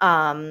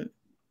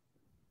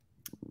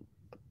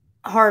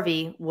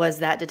Harvey was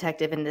that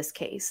detective in this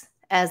case.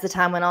 As the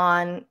time went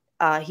on,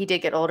 he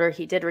did get older.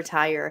 He did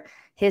retire.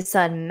 His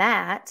son,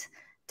 Matt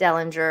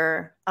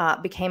Dellinger,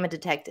 became a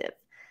detective.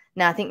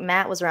 Now, I think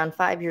Matt was around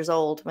 5 years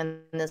old when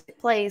this took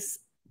place,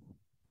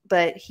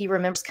 but he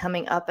remembers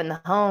coming up in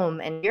the home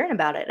and hearing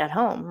about it at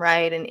home,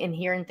 right? And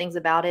hearing things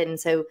about it. And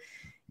so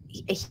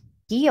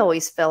he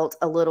always felt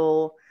a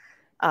little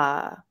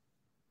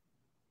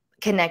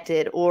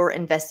connected or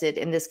invested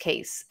in this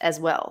case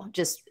as well.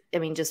 Just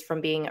from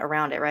being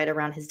around it, right?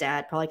 Around his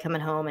dad, probably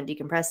coming home and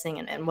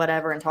decompressing and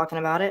whatever and talking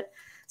about it.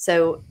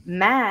 So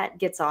Matt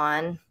gets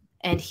on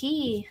and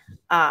he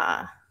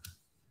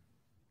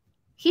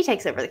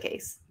takes over the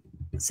case.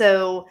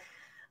 So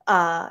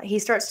he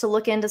starts to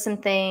look into some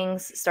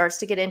things, starts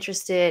to get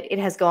interested. It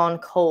has gone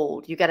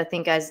cold. You got to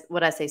think, guys,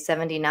 what I say,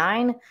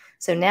 79.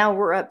 So now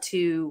we're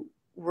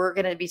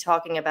going to be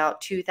talking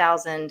about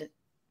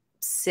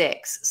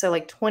 2006. So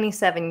like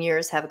 27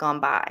 years have gone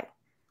by.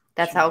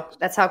 That's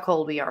how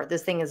cold we are.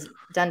 This thing is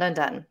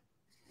done.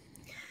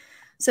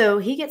 So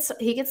he gets a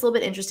little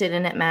bit interested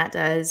in it. Matt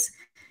does.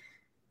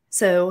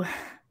 So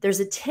there's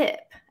a tip.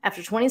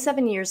 After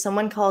 27 years,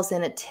 someone calls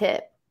in a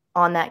tip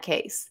on that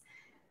case.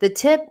 The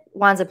tip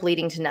winds up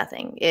leading to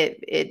nothing.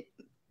 It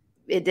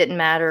didn't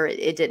matter.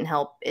 It didn't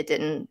help. It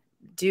didn't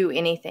do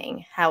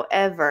anything.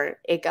 However,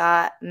 it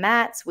got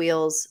Matt's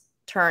wheels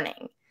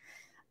turning.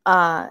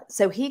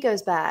 So he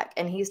goes back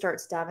and he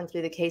starts diving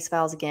through the case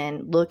files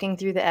again, looking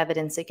through the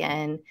evidence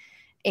again.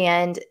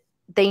 And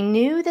they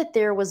knew that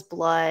there was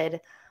blood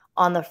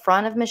on the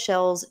front of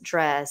Michelle's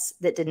dress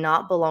that did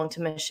not belong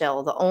to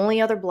Michelle. The only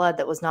other blood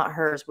that was not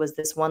hers was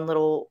this one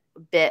little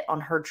bit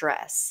on her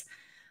dress.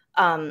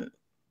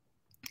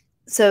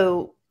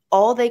 So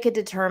all they could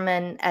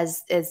determine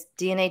as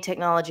DNA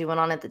technology went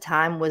on at the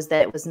time was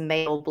that it was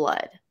male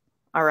blood.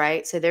 All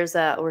right. So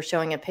we're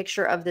showing a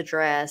picture of the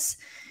dress.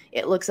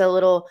 It looks a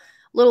little,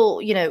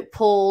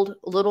 pulled,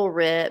 a little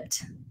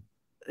ripped.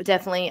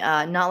 Definitely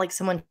not like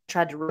someone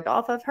tried to rip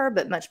off of her,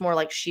 but much more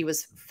like she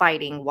was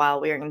fighting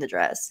while wearing the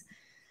dress.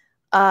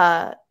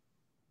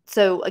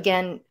 So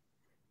again,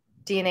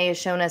 DNA has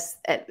shown us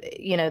at,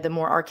 the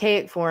more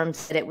archaic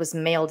forms that it was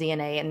male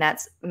DNA, and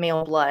that's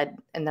male blood.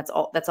 And that's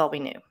all we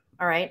knew.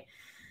 All right.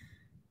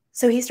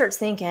 So he starts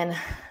thinking,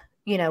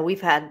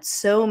 we've had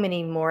so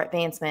many more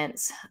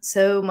advancements,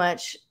 so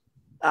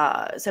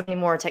many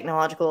more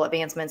technological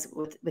advancements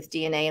with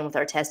DNA and with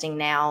our testing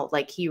now.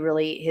 Like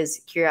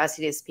his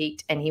curiosity is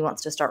piqued and he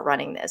wants to start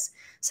running this.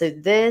 So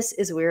this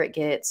is where it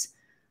gets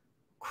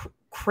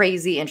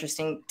crazy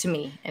interesting to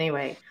me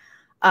anyway.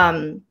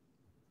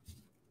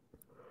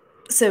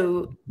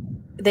 So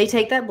they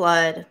take that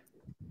blood,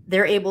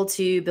 they're able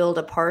to build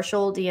a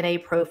partial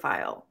DNA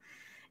profile.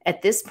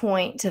 At this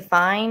point, to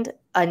find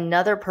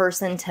another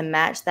person to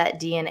match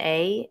that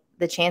DNA,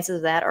 the chances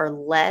of that are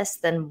less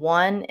than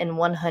 1 in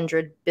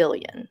 100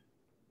 billion.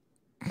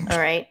 All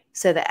right.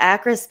 So the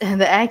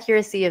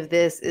accuracy of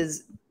this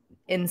is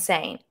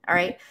insane. All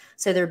right.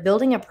 So they're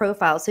building a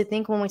profile. So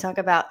think when we talk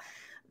about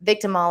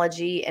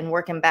victimology and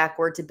working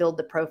backward to build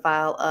the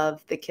profile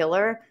of the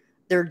killer,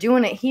 they're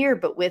doing it here,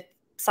 but with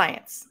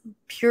science,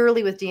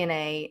 purely with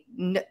DNA.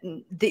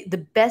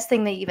 The best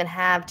thing they even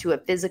have to a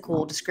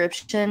physical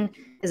description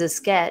is a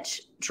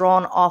sketch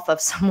drawn off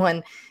of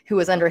someone who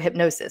was under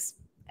hypnosis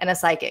and a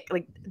psychic.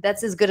 Like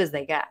that's as good as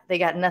they got. They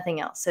got nothing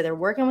else. So they're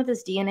working with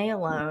this DNA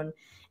alone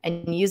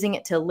and using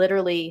it to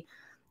literally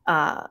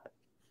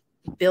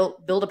build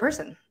a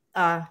person,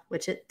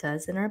 which it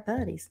does in our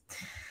bodies.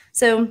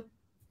 So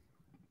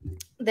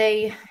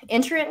they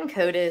enter it in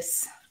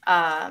CODIS.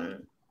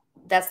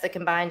 That's the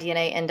combined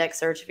DNA index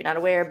search, if you're not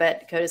aware,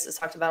 but CODIS is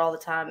talked about all the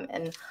time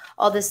and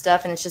all this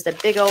stuff. And it's just a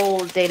big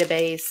old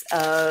database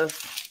of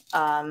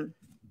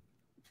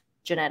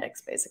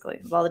genetics, basically,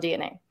 of all the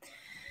DNA.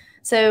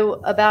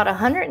 So about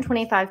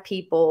 125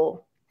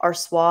 people are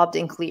swabbed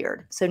and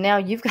cleared. So now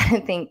you've got to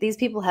think these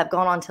people have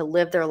gone on to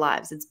live their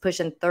lives. It's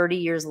pushing 30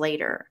 years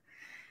later.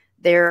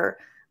 They're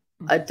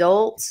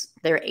adults,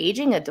 they're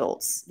aging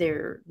adults,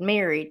 they're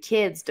married,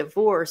 kids,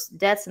 divorced,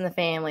 deaths in the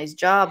families,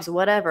 jobs,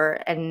 whatever.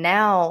 And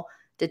now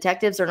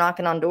detectives are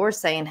knocking on doors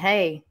saying,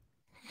 hey,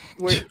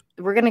 we're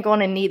going to go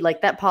on and need,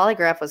 like, that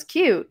polygraph was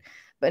cute,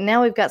 but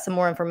now we've got some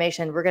more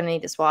information. We're going to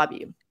need to swab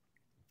you.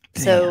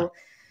 Damn.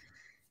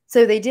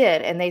 So they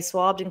did, and they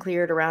swabbed and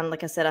cleared around,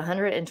 like I said,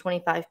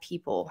 125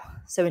 people.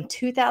 So in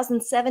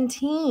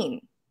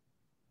 2017,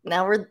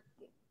 now we're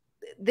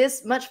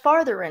this much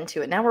farther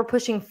into it. Now we're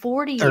pushing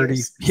 40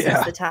 years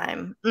since the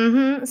time.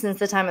 Since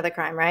the time of the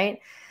crime, right?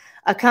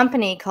 A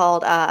company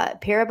called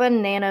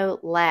Parabon Nano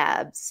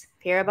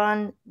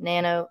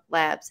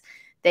Labs.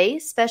 They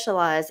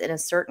specialize in a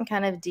certain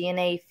kind of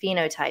DNA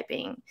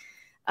phenotyping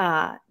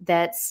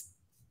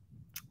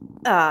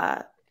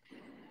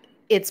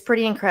it's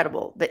pretty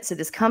incredible. But so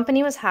this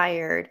company was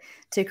hired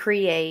to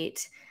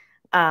create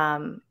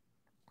an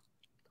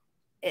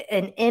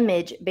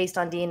image based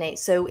on DNA.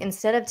 So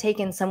instead of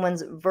taking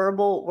someone's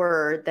verbal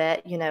word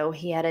that, you know,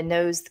 he had a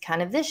nose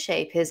kind of this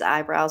shape, his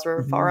eyebrows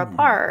were far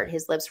apart,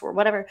 his lips were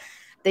whatever,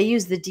 they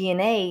use the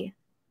DNA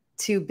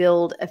to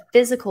build a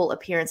physical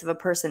appearance of a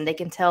person. They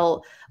can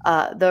tell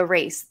the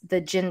race, the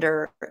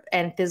gender,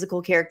 and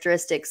physical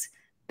characteristics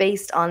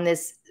based on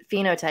this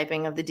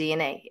phenotyping of the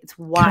DNA. It's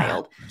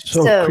wild. God,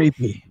 so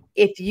creepy.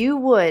 If you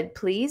would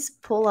please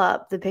pull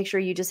up the picture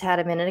you just had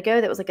a minute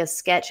ago, that was like a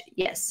sketch.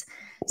 Yes.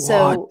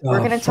 So we're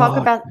going to talk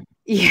about,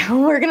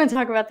 we're going to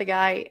talk about the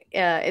guy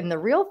in the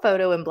real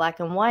photo in black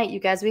and white. You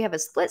guys, we have a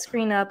split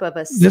screen up of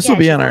a sketch. This will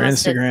be on our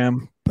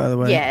Instagram, by the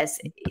way. Yes.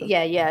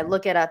 Yeah.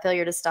 Look at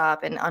Failure to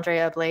Stop and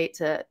Andrea Uplate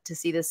to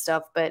see this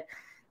stuff. But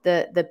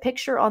the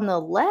picture on the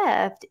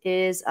left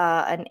is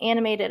an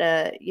animated,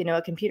 a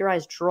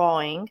computerized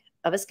drawing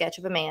of a sketch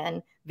of a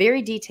man,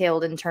 very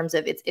detailed in terms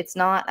of it's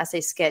not, I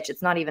say sketch,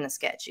 it's not even a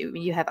sketch.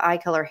 You have eye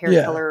color,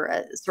 hair color,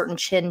 a certain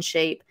chin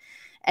shape.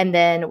 And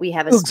then we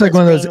have it looks like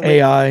one of those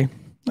AI,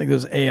 like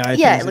those AI.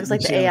 Yeah, it looks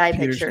like the AI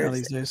pictures.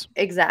 These days.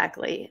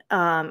 Exactly.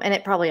 And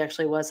it probably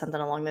actually was something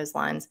along those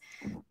lines.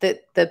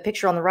 The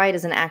picture on the right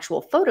is an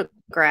actual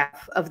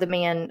photograph of the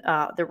man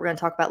that we're going to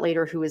talk about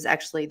later, who is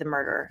actually the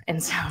murderer.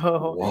 And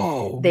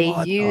so they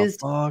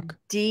used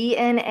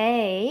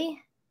DNA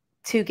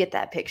to get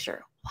that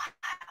picture. Wow,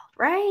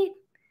 right?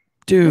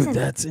 Dude,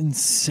 that's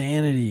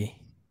insanity.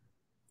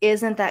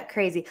 Isn't that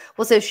crazy?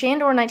 Well, so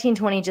Shandor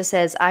 1920 just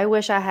says, I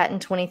wish I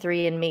hadn't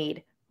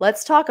 23andMe'd.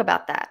 Let's talk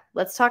about that.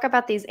 Let's talk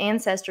about these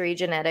ancestry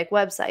genetic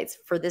websites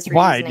for this reason.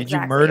 Why? Did you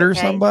murder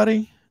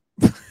somebody?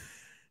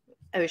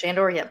 Oh,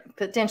 Shandor, yeah,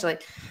 potentially.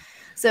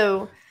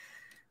 So,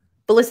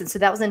 but listen, so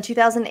that was in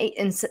 2008.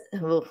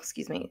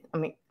 Excuse me.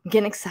 I'm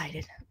getting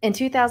excited. In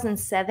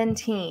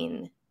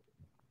 2017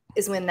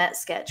 is when that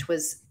sketch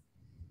was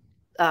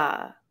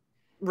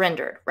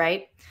rendered,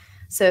 right?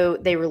 So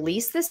they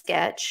released the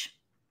sketch.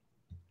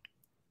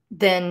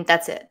 Then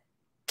that's it.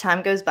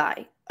 Time goes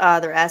by.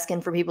 They're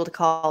asking for people to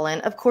call in.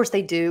 Of course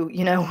they do.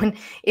 You know, when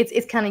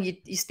it's kind of,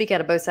 you speak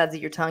out of both sides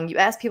of your tongue. You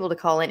ask people to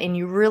call in and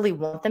you really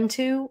want them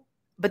to,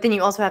 but then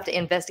you also have to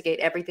investigate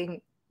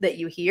everything that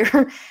you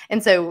hear.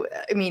 And so,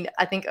 I mean,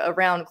 I think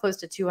around close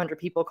to 200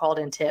 people called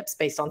in tips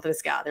based on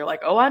this guy. They're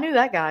like, oh, I knew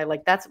that guy.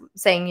 Like, that's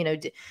saying, you know,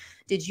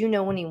 did you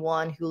know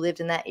anyone who lived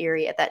in that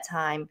area at that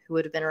time who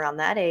would have been around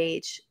that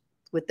age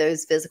with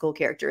those physical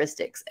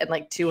characteristics? And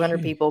like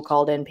 200 people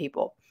called in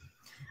people.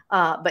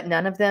 But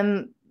none of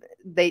them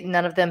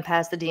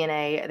passed the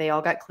DNA. They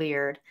all got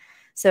cleared.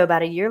 So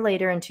about a year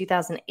later in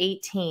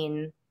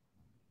 2018,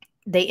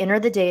 they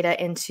entered the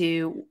data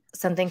into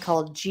something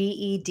called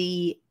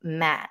GED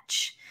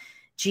match.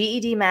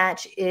 GED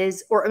match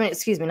is,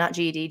 not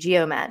GED,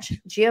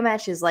 GeoMatch.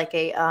 GeoMatch is like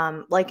a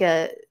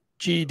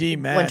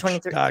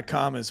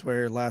GEDmatch.com is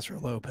where Lazaro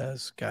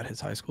Lopez got his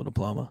high school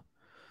diploma.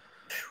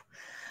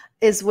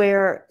 Is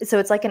where, so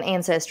it's like an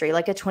ancestry,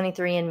 like a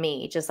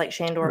 23andMe, just like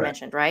Shandor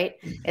mentioned, right?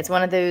 It's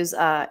one of those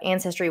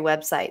ancestry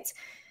websites.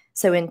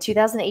 So in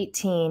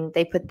 2018,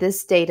 they put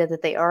this data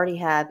that they already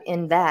have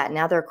in that.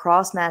 Now they're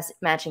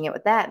cross-matching it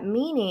with that,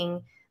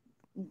 meaning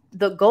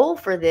the goal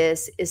for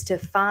this is to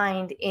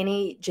find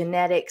any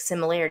genetic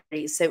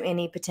similarities. So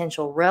any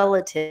potential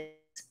relatives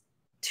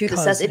to the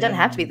suspect. It doesn't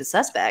have to be the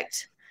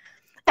suspect.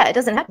 Yeah, it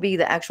doesn't have to be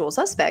the actual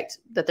suspect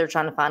that they're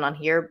trying to find on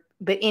here,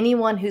 but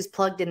anyone who's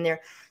plugged in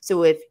there.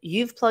 So if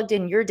you've plugged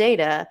in your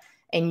data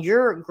and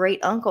your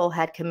great uncle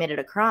had committed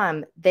a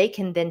crime, they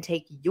can then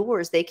take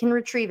yours. They can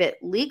retrieve it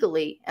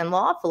legally and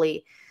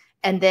lawfully,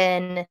 and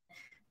then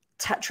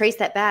trace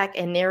that back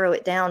and narrow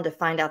it down to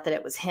find out that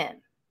it was him.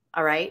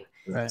 All right.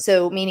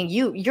 So meaning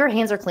your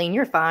hands are clean,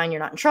 you're fine, you're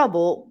not in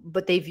trouble,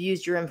 but they've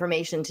used your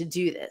information to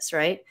do this.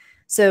 Right.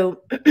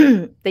 So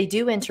they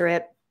do enter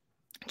it.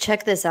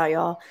 Check this out,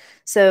 y'all.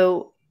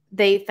 So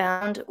they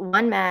found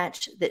one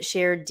match that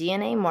shared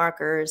DNA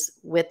markers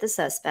with the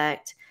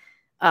suspect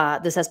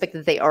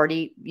that they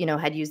already,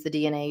 had used the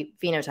DNA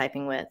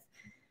phenotyping with.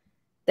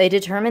 They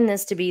determined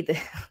this to be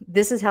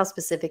this is how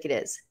specific it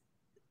is.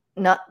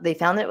 They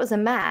found that it was a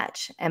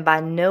match. And by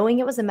knowing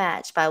it was a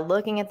match, by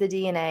looking at the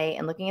DNA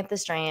and looking at the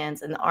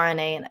strands and the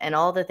RNA and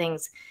all the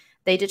things,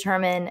 they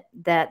determined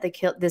that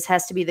this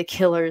has to be the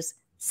killer's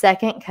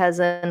second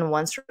cousin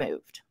once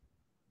removed.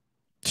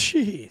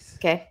 Jeez.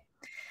 Okay.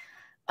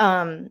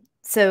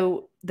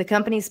 So the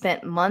company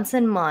spent months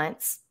and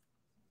months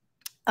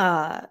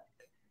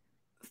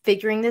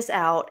figuring this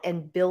out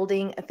and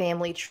building a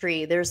family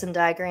tree. There's some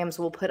diagrams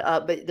we'll put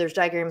up, but there's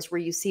diagrams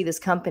where you see this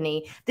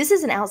company. This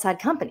is an outside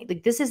company.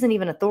 Like, this isn't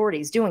even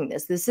authorities doing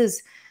this.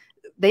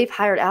 They've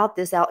hired out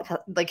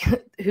like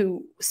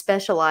who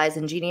specialize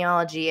in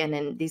genealogy and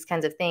in these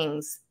kinds of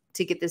things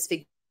to get this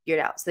figured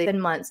out. So they've been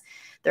months.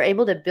 They're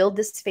able to build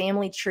this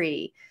family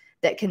tree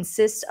that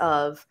consists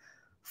of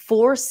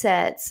 4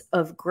 sets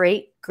of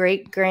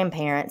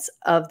great-great-grandparents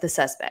of the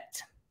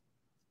suspect.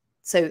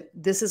 So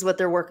this is what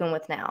they're working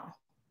with now.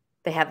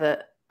 They have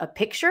a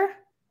picture,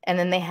 and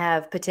then they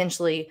have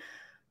potentially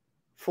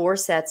 4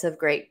 sets of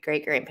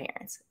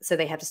great-great-grandparents. So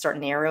they have to start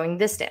narrowing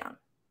this down.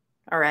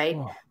 All right.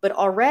 Oh. But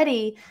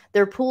already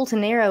their pool to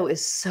narrow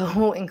is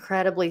so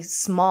incredibly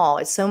small.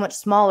 It's so much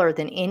smaller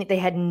than they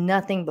had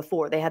nothing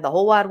before. They had the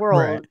whole wide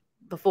world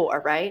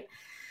before, right?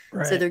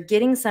 So they're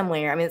getting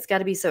somewhere. I mean, it's got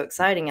to be so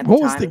exciting at the time.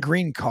 What was the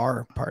green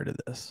car part of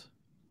this?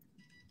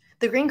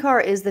 The green car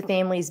is the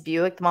family's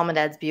Buick, the mom and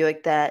dad's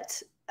Buick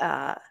that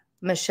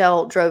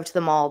Michelle drove to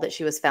the mall that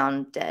she was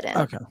found dead in.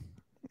 Okay.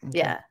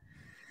 Yeah.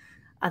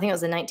 I think it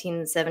was a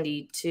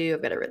 1972.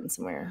 I've got it written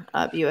somewhere.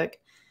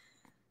 Buick.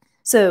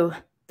 So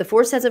the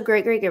 4 sets of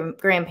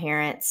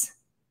great-great-grandparents,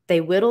 they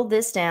whittled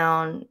this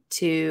down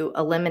to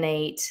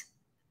eliminate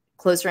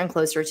closer and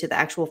closer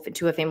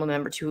to a family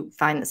member to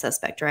find the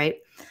suspect, right?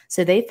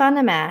 So they found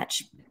a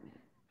match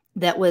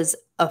that was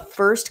a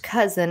first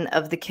cousin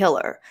of the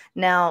killer.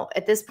 Now,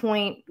 at this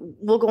point,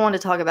 we'll go on to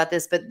talk about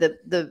this, but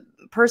the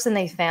person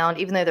they found,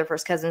 even though they're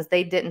first cousins,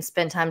 they didn't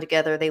spend time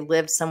together. They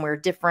lived somewhere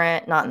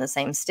different, not in the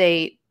same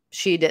state.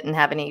 She didn't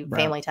have any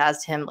family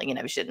ties to him.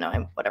 She didn't know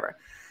him, whatever.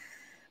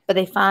 But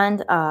they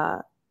find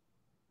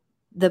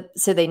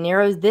so they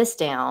narrow this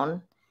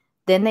down.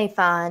 Then they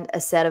find a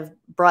set of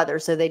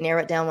brothers. So they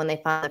narrow it down when they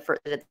find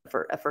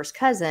a first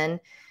cousin.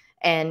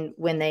 And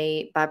when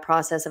they, by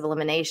process of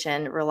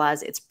elimination,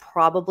 realize it's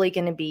probably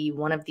going to be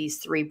one of these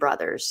 3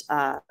 brothers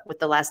with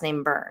the last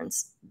name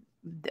Burns.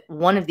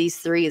 One of these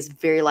 3 is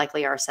very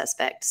likely our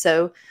suspect.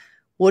 So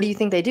what do you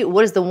think they do?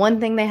 What is the one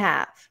thing they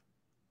have?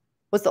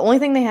 What's the only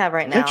thing they have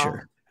right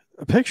now?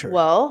 A picture.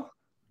 Well,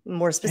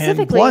 more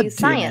specifically,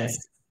 science.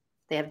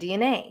 DNA. They have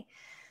DNA.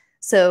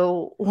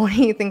 So what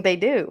do you think they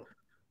do?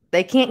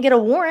 They can't get a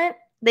warrant.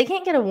 They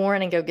can't get a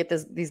warrant and go get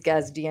these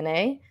guys'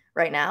 DNA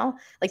right now.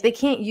 Like, they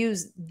can't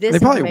use this. They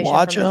probably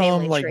watch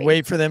them, like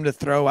wait for them to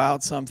throw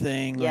out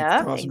something.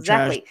 Yeah, like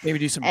exactly. Trash, maybe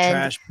do some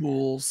trash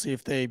pools, see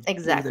if they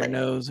move their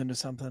nose into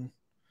something.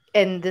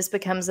 And this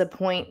becomes a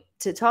point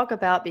to talk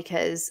about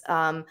because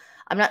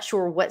I'm not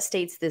sure what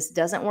states this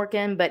doesn't work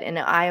in, but in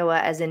Iowa,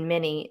 as in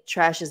many,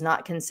 trash is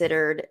not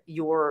considered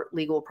your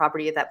legal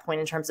property at that point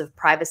in terms of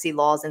privacy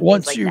laws and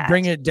once things like you that.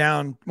 Bring it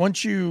down,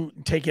 once you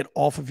take it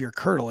off of your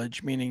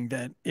curtilage, meaning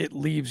that it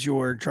leaves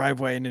your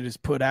driveway and it is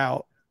put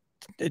out,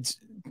 it's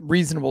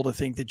reasonable to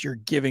think that you're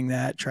giving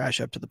that trash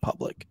up to the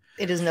public.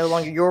 It is no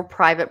longer your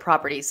private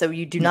property, so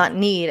you do not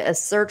need a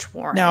search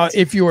warrant. Now,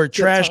 if your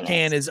trash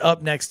can is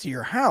up next to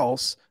your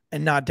house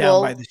and not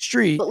down by the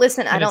street. But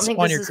listen, I don't think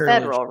this is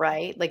federal,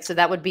 right? Like, so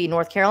that would be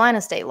North Carolina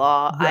state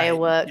law. Right.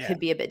 Iowa could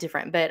be a bit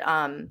different, but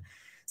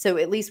so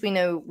at least we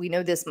know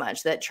this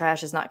much, that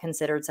trash is not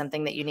considered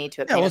something that you need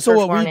to obtain. Yeah, well,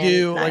 so what we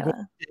do, like what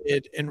we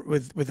did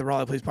with the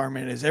Raleigh Police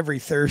Department, is every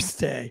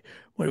Thursday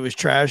when it was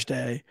trash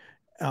day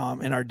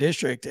in our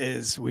district,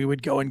 is we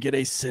would go and get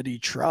a city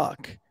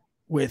truck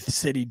with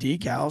city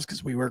decals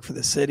because we work for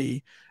the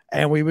city,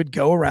 and we would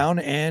go around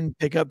and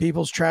pick up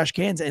people's trash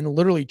cans and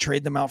literally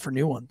trade them out for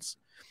new ones.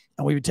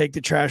 And we would take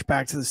the trash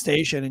back to the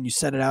station, and you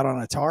set it out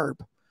on a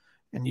tarp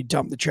and you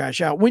dump the trash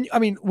out. When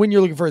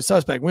you're looking for a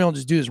suspect, we don't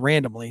just do this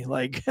randomly.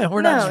 Like,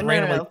 we're not just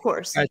randomly. No, of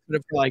course.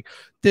 Like,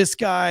 this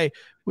guy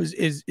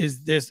is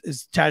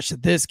attached to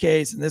this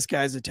case and this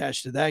guy's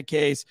attached to that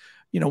case.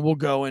 We'll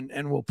go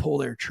and we'll pull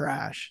their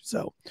trash.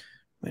 So,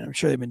 I'm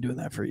sure they've been doing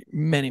that for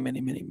many,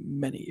 many, many,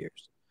 many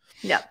years.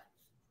 Yeah.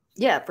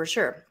 Yeah, for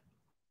sure.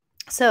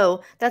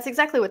 So that's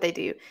exactly what they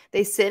do.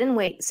 They sit and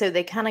wait. So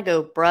they kind of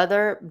go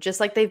brother, just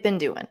like they've been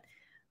doing,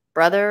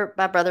 brother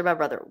by brother by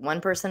brother,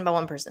 one person by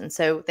one person.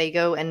 So they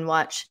go and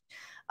watch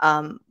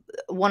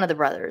one of the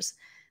brothers.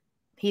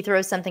 He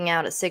throws something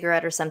out, a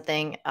cigarette or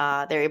something.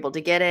 They're able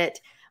to get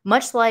it.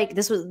 Much like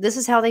this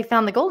is how they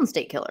found the Golden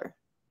State Killer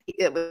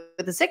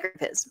with a cigarette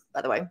of his,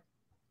 by the way,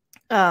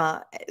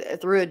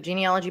 through a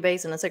genealogy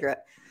base and a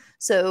cigarette.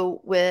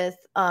 So with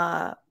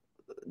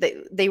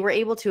they were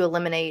able to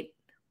eliminate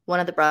one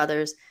of the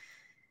brothers.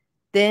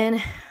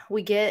 Then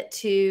we get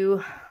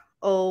to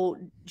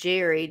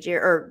Jerry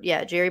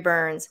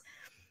Burns.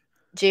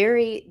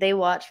 Jerry, they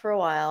watch for a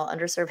while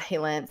under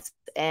surveillance,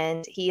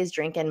 and he is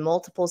drinking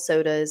multiple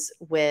sodas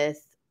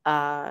with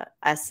I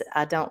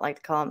don't like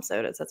to call them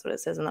sodas. That's what it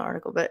says in the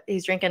article, but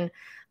he's drinking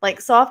like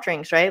soft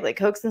drinks, right? Like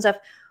Cokes and stuff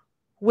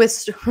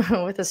with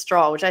a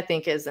straw, which I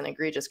think is an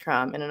egregious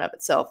crime in and of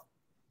itself.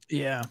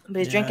 Yeah. But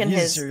he's drinking he's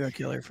his a serial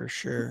killer for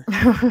sure.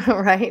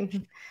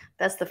 right.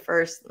 That's the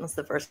first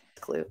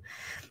clue.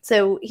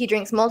 So he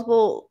drinks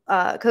multiple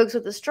Cokes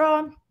with a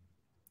straw,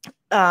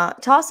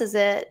 tosses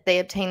it. They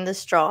obtain the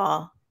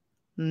straw,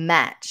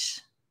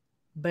 match.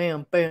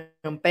 Bam,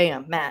 bam,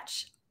 bam,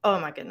 match. Oh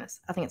my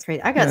goodness. I think it's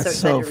crazy. I got so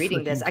excited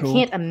reading this. Cool. I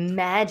can't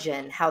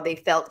imagine how they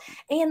felt.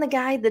 And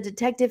the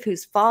detective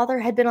whose father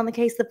had been on the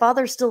case, the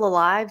father's still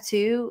alive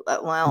too.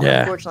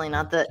 Unfortunately,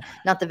 not the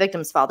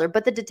victim's father,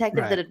 but the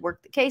detective that had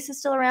worked the case is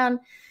still around.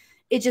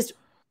 It just,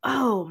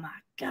 oh my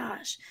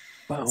gosh.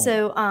 Boom.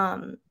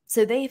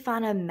 So they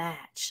find a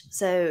match.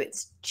 So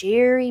it's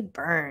Jerry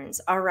Burns.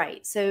 All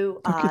right.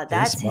 So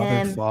that's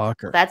him.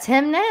 That's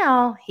him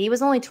now. He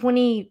was only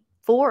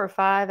 24 or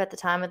 5 at the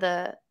time of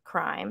the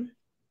crime.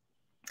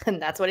 And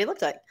that's what he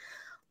looked like.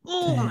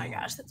 Oh my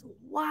gosh, that's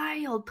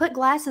wild. Put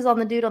glasses on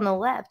the dude on the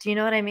left. You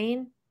know what I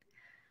mean?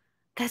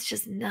 That's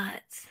just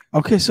nuts.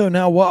 Okay, so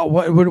now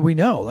what do we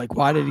know? Like,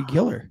 why did he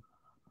kill her?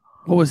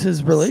 What was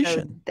his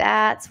relation? So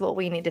that's what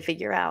we need to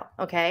figure out.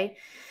 Okay.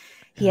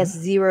 He has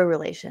zero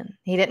relation.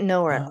 He didn't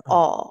know her at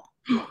all.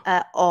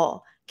 At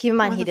all. Keep in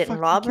mind, he didn't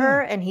rob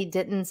her and he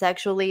didn't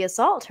sexually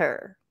assault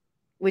her,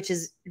 which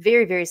is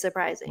very, very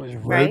surprising. Was it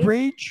road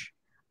rage?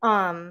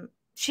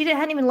 She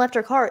hadn't even left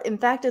her car. In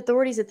fact,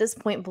 authorities at this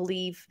point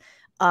believe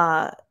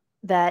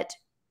that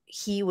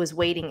he was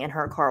waiting in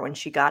her car when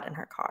she got in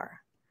her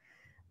car.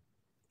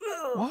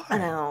 Why? I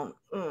know.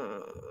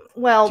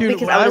 Well, dude,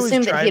 because I would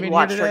assume that he had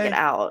watched her get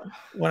out.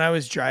 When I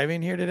was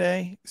driving here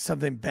today,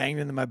 something banged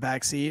into my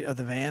back seat of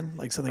the van,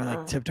 like something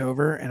like tipped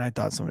over, and I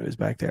thought somebody was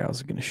back there. I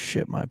was going to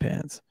shit my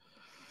pants.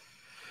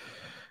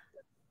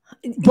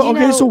 But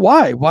okay, so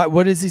why?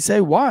 What does he say?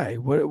 Why?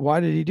 Why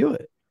did he do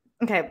it?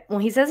 Okay, well,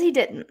 he says he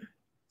didn't.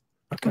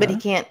 Okay. But he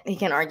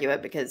can't argue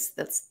it because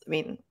his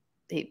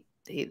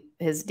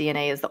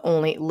DNA is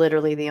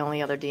literally the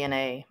only other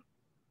DNA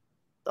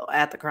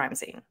at the crime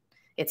scene.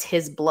 It's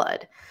his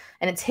blood.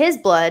 And it's his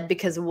blood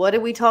because what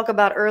did we talk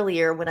about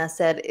earlier when I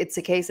said it's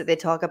a case that they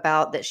talk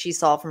about that she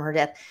saw from her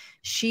death?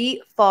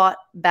 She fought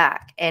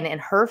back, and in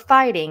her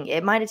fighting,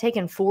 it might have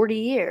taken 40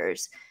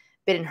 years,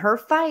 but in her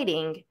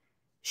fighting,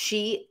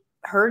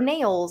 her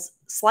nails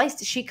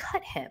sliced, she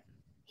cut him.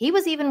 He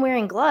was even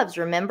wearing gloves,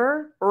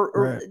 remember?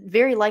 Or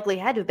very likely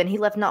had to have been. He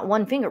left not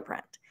one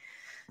fingerprint.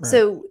 Right.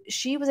 So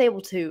she was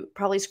able to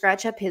probably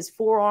scratch up his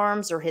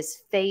forearms or his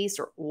face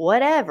or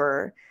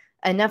whatever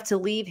enough to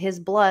leave his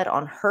blood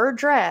on her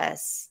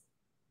dress.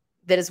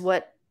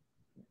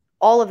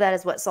 All of that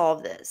is what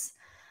solved this.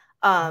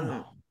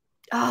 Oh,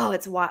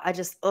 it's why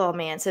oh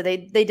man. So they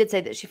did say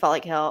that she felt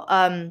like hell.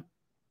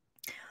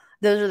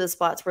 Those are the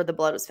spots where the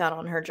blood was found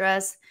on her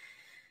dress.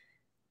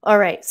 All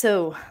right,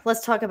 so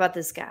let's talk about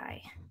this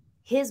guy.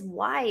 His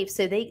wife,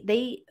 so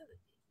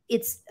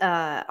it's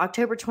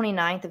October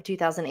 29th of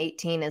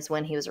 2018 is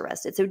when he was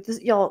arrested. So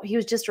he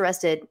was just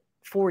arrested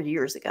 4.5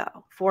 years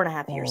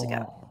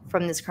ago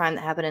from this crime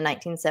that happened in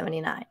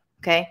 1979.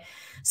 Okay,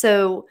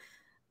 so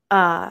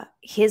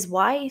his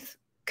wife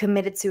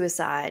committed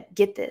suicide.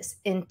 Get this,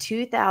 in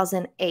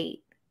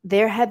 2008.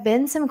 There had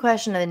been some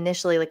question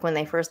initially, like when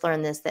they first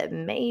learned this, that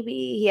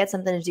maybe he had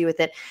something to do with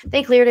it.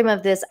 They cleared him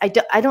of this. I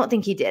don't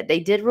think he did. They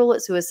did rule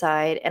it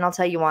suicide, and I'll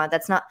tell you why.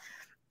 That's not.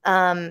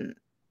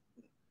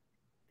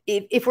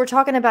 If we're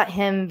talking about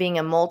him being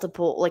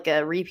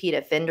a repeat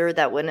offender,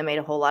 that wouldn't have made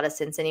a whole lot of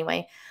sense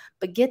anyway.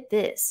 But get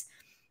this.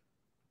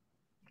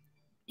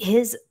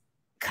 His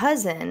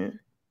cousin,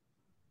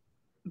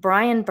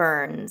 Brian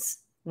Burns,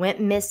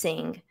 went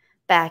missing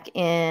back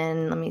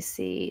in,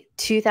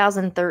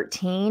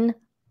 2013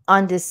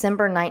 on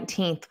December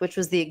 19th, which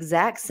was the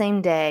exact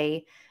same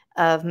day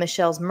of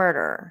Michelle's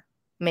murder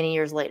many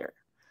years later.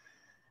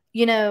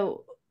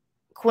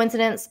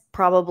 Coincidence?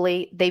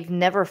 Probably. They've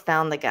never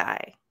found the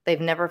guy. They've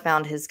never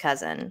found his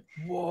cousin.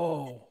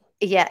 Whoa.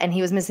 Yeah, and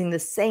he was missing the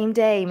same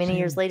day many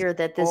years later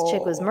that this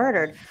chick was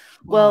murdered.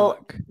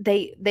 Well,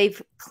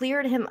 they've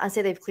cleared him. I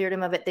say they've cleared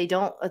him of it.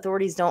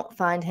 Authorities don't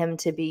find him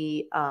to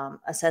be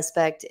a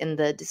suspect in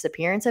the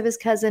disappearance of his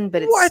cousin,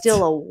 but it's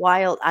still a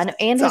wild. I know,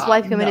 and his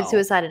wife committed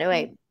suicide in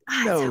 2008.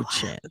 No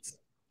chance.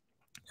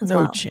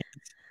 No chance.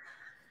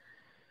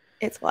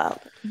 It's wild.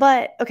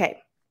 But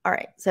okay. All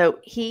right. So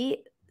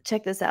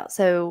check this out.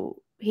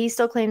 So he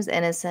still claims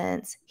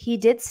innocence. He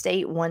did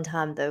state one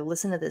time though,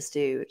 listen to this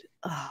dude.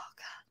 Oh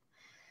God.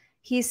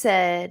 He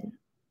said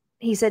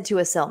to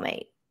a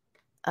cellmate,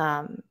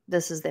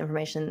 this is the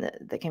information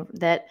that came from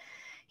that.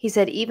 He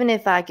said, even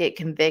if I get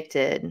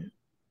convicted,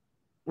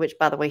 which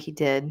by the way, he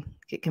did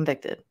get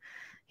convicted.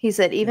 He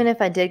said, even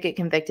if I did get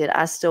convicted,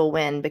 I still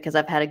win because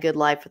I've had a good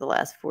life for the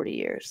last 40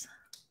 years.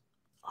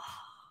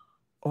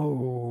 Oh,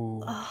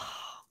 Oh.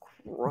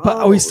 Gross.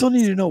 But we still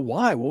need to know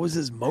why. What was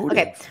his motive?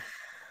 Okay.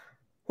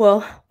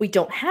 Well, we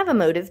don't have a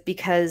motive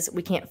because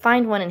we can't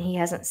find one and he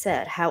hasn't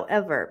said.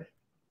 However,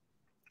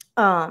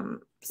 so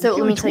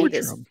let me tell you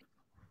this.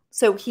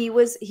 So he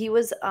was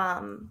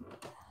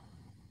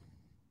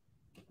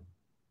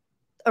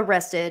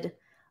arrested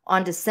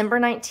on December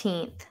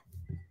 19th,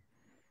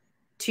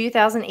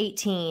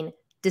 2018.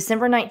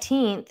 December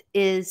 19th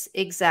is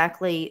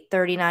exactly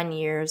 39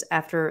 years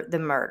after the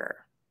murder.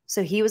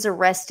 So he was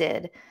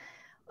arrested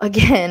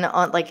again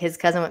on, like, his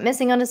cousin went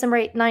missing on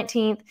December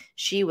 19th.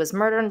 She was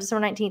murdered on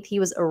December 19th. He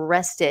was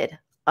arrested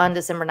on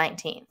December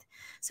 19th.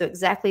 So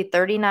exactly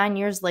 39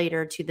 years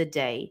later to the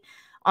day,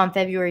 on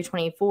February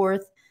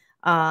 24th,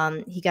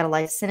 he got a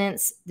life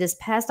sentence. This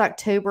past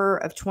October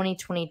of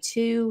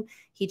 2022,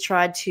 he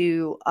tried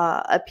to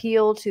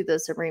appeal to the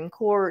Supreme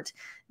Court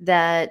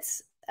that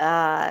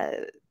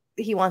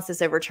he wants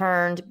this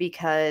overturned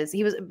because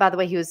he was, by the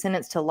way, he was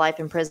sentenced to life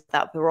in prison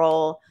without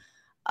parole.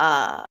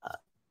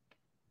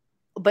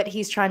 But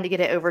he's trying to get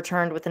it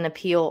overturned with an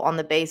appeal on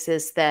the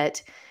basis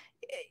that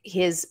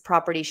his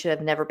property should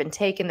have never been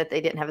taken, that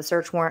they didn't have a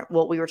search warrant.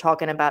 What we were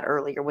talking about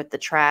earlier with the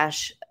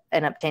trash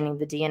and obtaining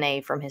the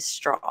DNA from his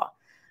straw.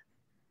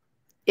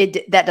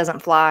 That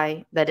doesn't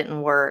fly. That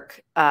didn't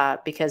work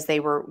because they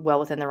were well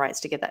within their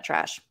rights to get that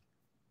trash.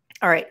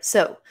 All right.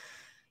 So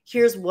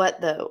here's what,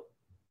 though.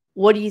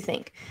 What do you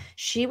think?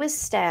 She was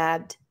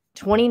stabbed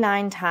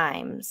 29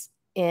 times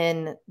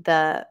in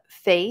the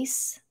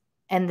face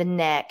and the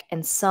neck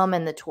and some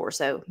in the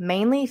torso,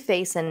 mainly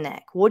face and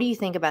neck. What do you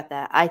think about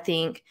that? I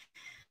think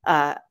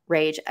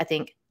rage. I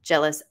think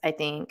jealous. I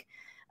think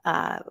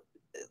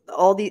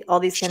all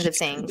these kinds of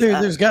things.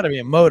 There's got to be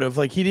a motive.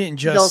 Like, he didn't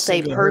just. They'll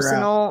say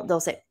personal.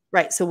 They'll say,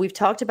 right. So we've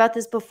talked about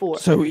this before.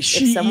 So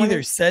she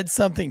either said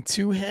something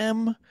to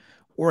him,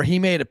 or he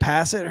made a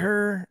pass at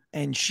her,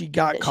 and she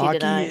got cocky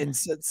and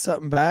said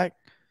something back.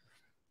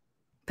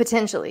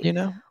 Potentially, you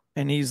know.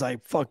 And he's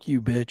like, "Fuck you,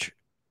 bitch."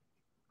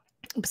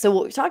 So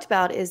what we talked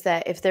about is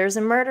that if there's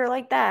a murder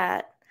like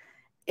that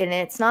and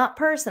it's not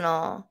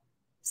personal,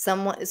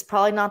 it's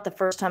probably not the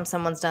first time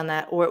someone's done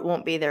that, or it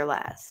won't be their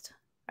last.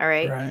 All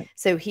right.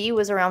 So he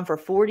was around for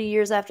 40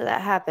 years after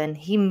that happened.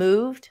 He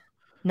moved.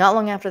 Not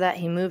long after that,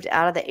 he moved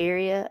out of the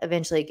area,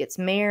 eventually gets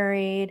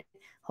married,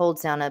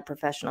 holds down a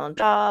professional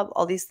job,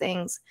 all these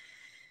things.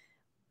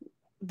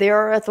 There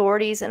are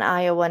authorities in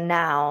Iowa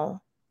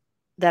now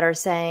that are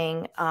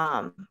saying,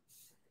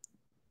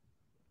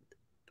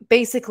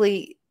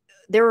 basically,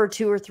 there are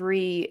 2 or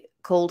 3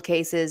 cold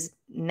cases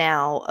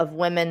now of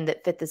women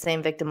that fit the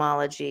same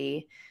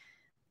victimology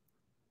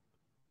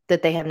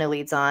that they have no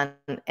leads on,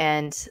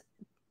 and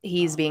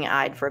he's being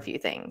eyed for a few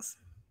things.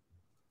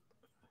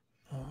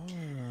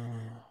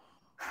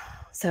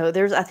 So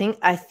there's, I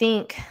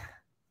think,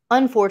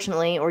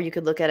 unfortunately, or you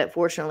could look at it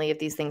fortunately, if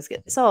these things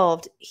get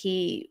solved,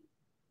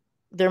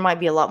 there might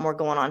be a lot more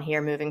going on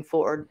here moving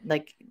forward.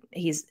 Like,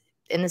 he's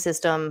in the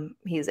system,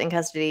 he's in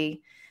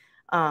custody.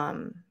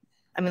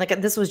 I mean,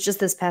 like, this was just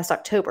this past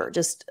October,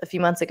 just a few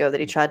months ago, that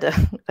he tried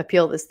to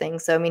appeal this thing.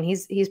 So, I mean,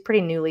 he's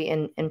pretty newly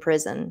in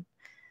prison.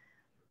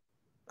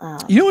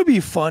 You know, it would be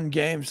a fun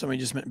game. Somebody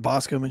just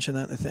Bosco mentioned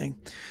that in the thing.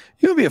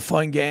 You know, it would be a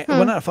fun game.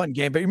 Well, not a fun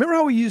game, but remember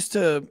how we used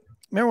to,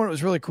 remember when it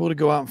was really cool to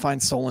go out and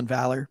find stolen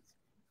valor?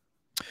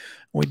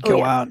 We'd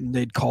go out and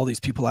they'd call these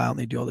people out and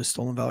they'd do all this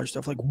stolen valor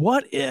stuff. Like,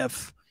 what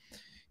if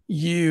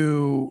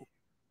you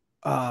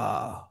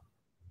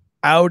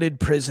outed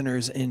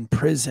prisoners in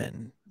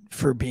prison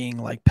for being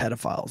like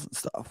pedophiles and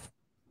stuff?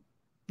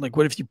 Like,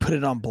 what if you put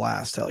it on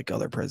blast to like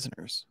other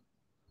prisoners?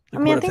 Like,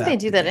 I mean, I think they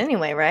do that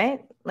anyway,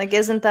 right? Like,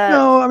 isn't that?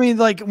 No, I mean,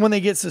 like, when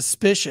they get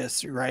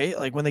suspicious, right?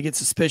 Like, when they get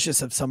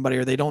suspicious of somebody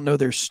or they don't know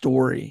their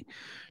story,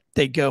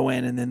 they go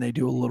in and then they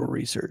do a little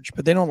research,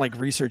 but they don't like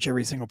research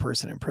every single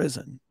person in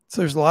prison.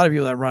 So there's a lot of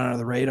people that run out of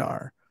the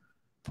radar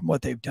from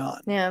what they've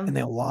done, and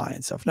they'll lie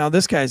and stuff. Now,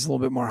 this guy's a little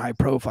bit more high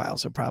profile,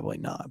 so probably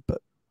not,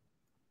 but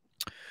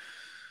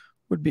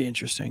would be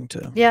interesting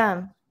to.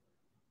 Yeah.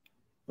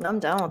 I'm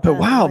down with but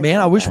that. Wow, man,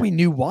 I wish we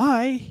knew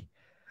why.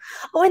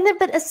 Oh, and then,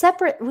 but a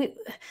separate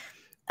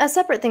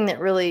thing that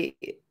really,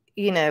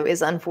 you know,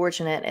 is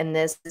unfortunate in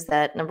this is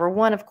that, number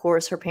one, of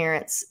course, her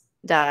parents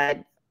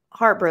died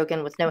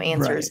heartbroken with no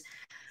answers.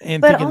 Right.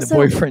 And but thinking also the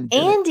boyfriend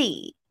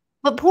Andy.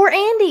 But poor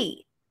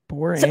Andy.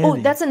 Poor Andy. Andy.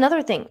 Oh, that's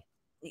another thing.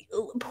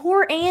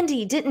 Poor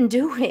Andy didn't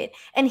do it.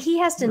 And he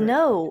has to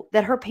know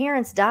that her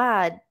parents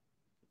died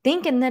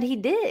thinking that he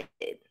did.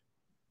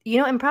 You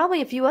know, and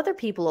probably a few other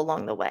people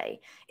along the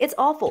way. It's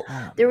awful.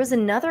 There was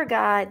another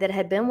guy that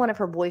had been one of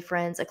her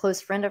boyfriends, a close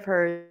friend of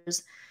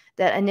hers,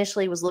 that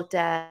initially was looked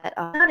at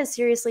not as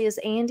seriously as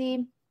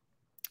Andy.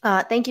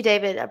 Thank you,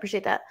 David. I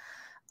appreciate that.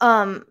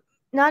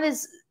 Not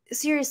as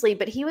seriously,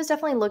 but he was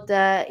definitely looked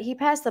at. He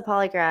passed the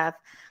polygraph,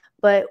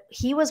 but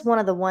he was one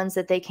of the ones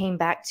that they came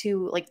back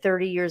to like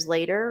 30 years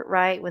later,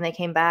 right? When they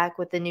came back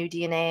with the new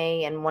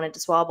DNA and wanted to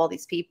swab all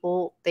these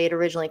people they had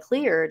originally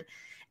cleared.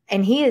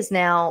 And he is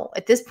now,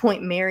 at this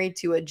point, married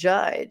to a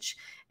judge.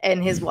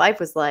 And his wife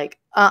was like,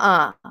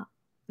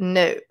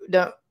 no,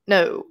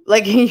 No,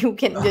 like you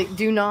can like,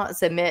 do not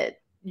submit.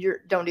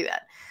 Don't do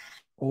that.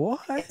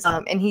 What?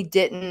 And he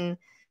didn't.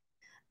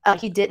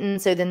 He didn't.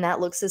 So then that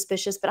looks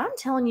suspicious. But I'm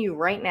telling you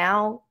right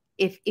now,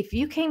 if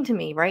you came to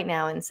me right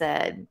now and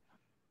said,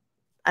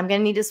 I'm going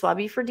to need to swab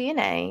you for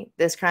DNA.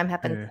 This crime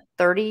happened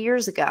 30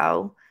 years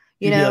ago.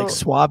 You'd be like,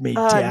 swab me,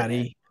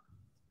 daddy.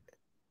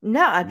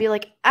 No, I'd be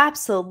like,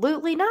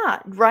 absolutely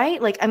not.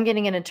 Right? Like, I'm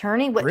getting an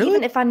attorney. Really?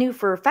 Even if I knew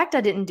for a fact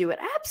I didn't do it.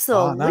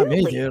 Absolutely. Not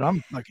me, dude.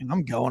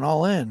 I'm going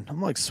all in.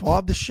 I'm like,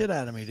 swab the shit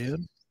out of me,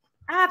 dude.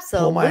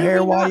 Absolutely. Pull my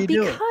hair while you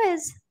do it.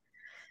 Because,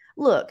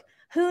 look,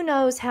 who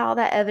knows how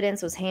that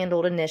evidence was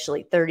handled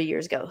initially 30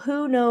 years ago?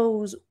 Who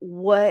knows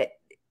what?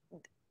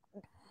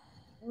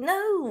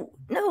 No.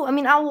 I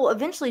mean, I will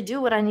eventually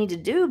do what I need to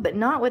do, but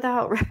not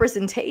without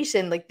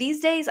representation. Like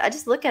these days, I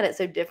just look at it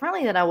so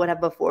differently than I would have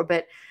before.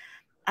 But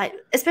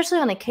especially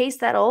on a case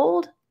that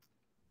old,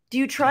 do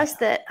you trust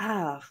that?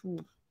 I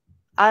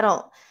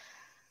don't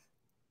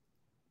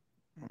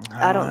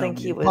think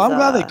he was. I'm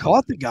glad they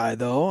caught the guy,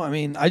 though. I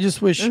mean, I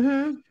just wish.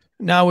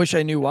 Now I wish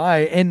I knew why.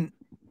 And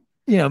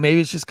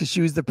maybe it's just because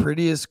she was the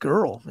prettiest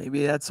girl.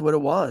 Maybe that's what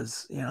it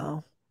was.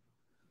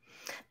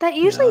 That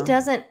usually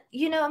doesn't,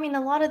 I mean,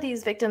 a lot of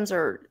these victims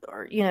are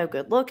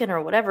good looking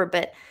or whatever,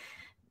 but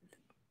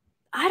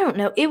I don't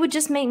know. It would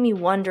just make me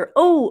wonder.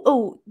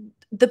 Oh,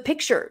 the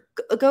picture.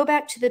 Go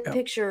back to the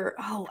picture.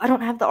 Oh, I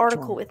don't have the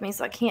article with me,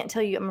 so I can't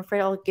tell you. I'm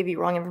afraid I'll give you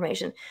wrong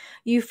information.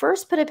 You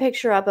first put a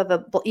picture up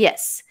of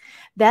yes,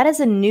 that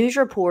is a news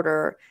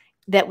reporter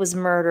that was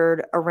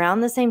murdered around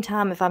the same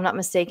time, if I'm not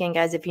mistaken,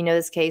 guys. If you know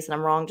this case and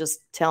I'm wrong,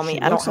 just tell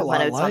me. I don't have my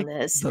notes on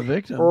this. The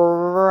victim.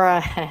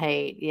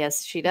 Right.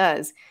 Yes, she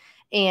does.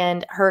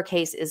 And her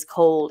case is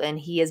cold, and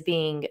he is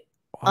being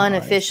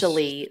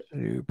unofficially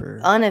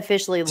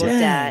looked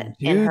at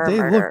in her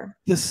murder. Look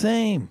the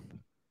same.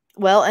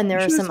 Well, and there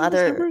are some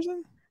other.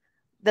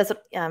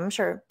 I'm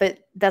sure, but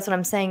that's what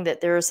I'm saying.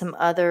 That there are some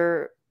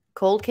other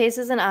cold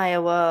cases in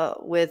Iowa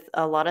with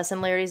a lot of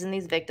similarities in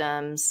these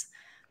victims.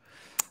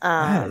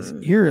 That is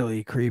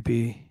eerily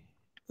creepy.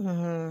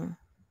 Mm-hmm.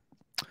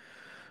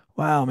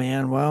 Wow,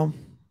 man. Well,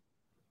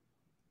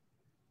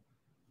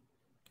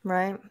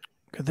 right.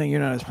 Good thing you're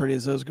not as pretty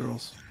as those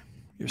girls.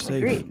 You're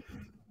safe. Agreed.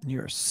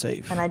 You're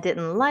safe. And I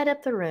didn't light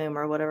up the room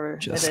or whatever.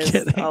 Just it is.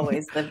 kidding.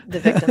 Always the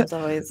victims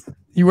always.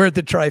 You were at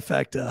the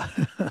trifecta.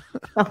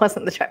 I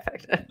wasn't the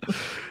trifecta.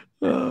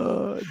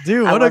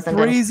 Dude, what a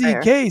crazy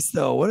case,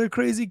 though. What a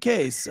crazy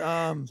case.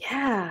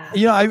 Yeah.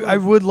 I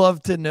would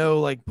love to know,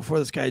 like, before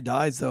this guy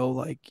dies, though,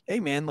 like, hey,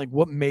 man, like,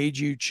 what made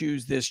you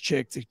choose this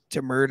chick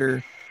to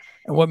murder?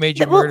 And what made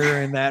you murder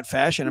her in that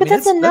fashion? I mean,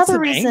 that's another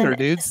reason, anger,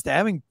 dude.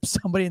 Stabbing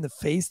somebody in the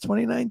face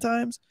 29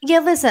 times. Yeah,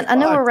 listen, I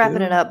know we're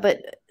wrapping it up,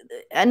 but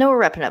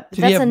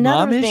Did he have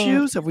mom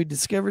issues? Have we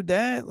discovered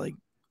that? Like,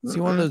 is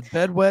he one of those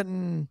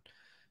bedwetting,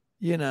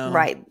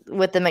 right,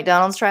 with the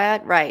McDonald's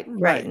triad? Right.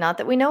 Not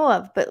that we know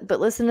of, but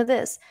listen to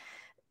this,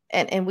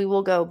 and we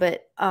will go.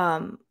 But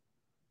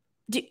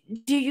do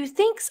you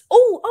think?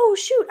 Oh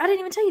shoot! I didn't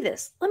even tell you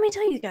this. Let me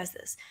tell you guys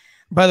this.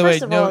 By the way,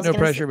 no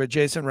pressure, but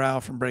Jason Rao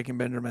from Breaking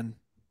Benjamin,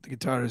 the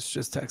guitarist,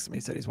 just texted me,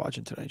 said he's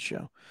watching tonight's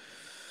show.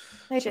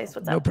 Hey Chase,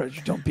 what's up? No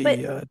pressure. Don't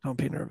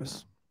be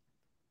nervous.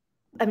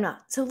 I'm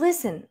not. So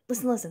listen.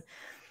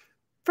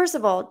 First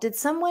of all, did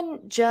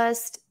someone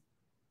just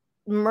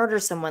murder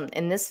someone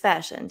in this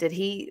fashion? Did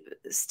he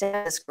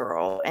stab this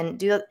girl and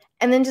do that,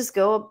 and then just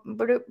go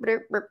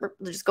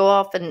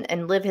off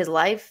and live his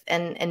life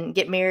and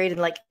get married and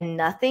like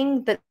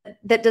nothing?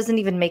 That doesn't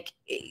even make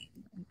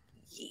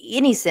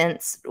any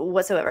sense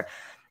whatsoever.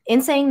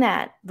 In saying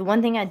that, the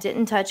one thing I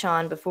didn't touch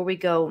on before we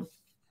go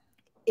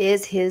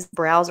is his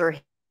browser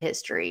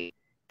history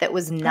that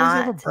was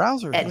not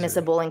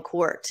admissible in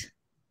court.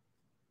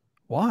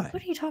 Why?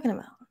 What are you talking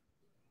about?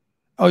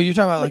 Oh, you're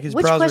talking about like his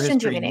browser history now. Which question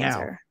do you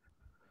answer?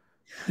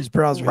 His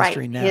browser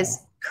history now. His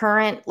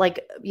current,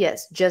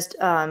 just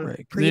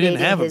right. They didn't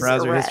have a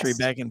browser history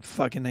back in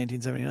fucking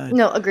 1979.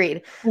 No,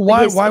 agreed.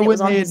 Why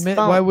wouldn't they admit?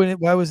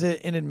 Why was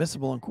it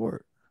inadmissible in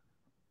court?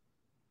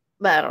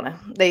 But I don't know.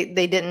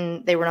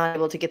 They were not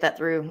able to get that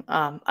through.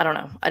 I don't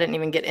know. I didn't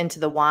even get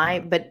into the why,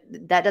 but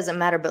that doesn't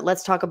matter. But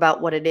let's talk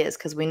about what it is,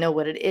 because we know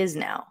what it is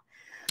now.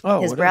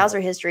 His browser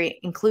history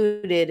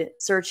included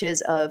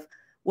searches of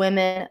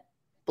women,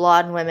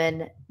 blonde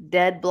women,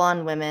 dead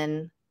blonde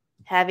women,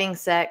 having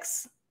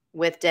sex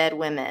with dead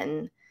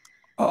women.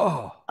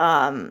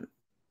 And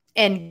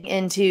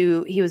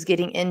he was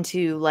getting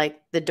into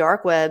like the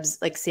dark webs,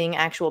 like seeing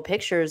actual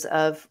pictures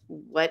of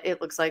what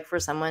it looks like for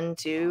someone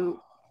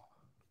to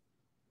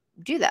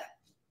do that.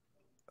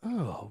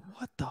 Oh,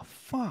 what the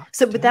fuck?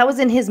 So, but that was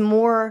in his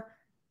more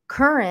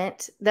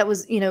current, that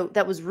was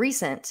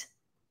recent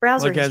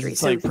browser history.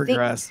 It's like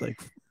progressed, like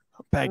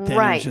back then.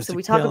 Right. So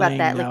we talk about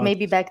that. Like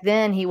maybe back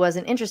then he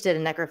wasn't interested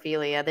in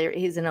necrophilia.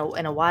 He's in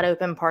a wide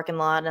open parking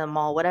lot in a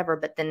mall, whatever.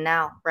 But then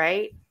now,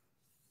 right?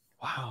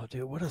 Wow,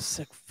 dude, what a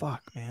sick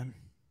fuck, man.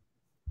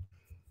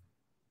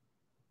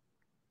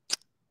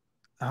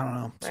 I don't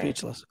know.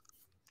 Speechless.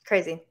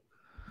 Crazy.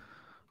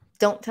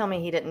 don't tell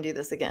me he didn't do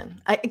this again.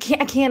 I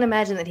can't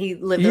imagine that he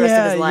lived the rest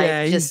of his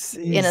life just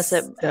he's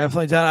innocent.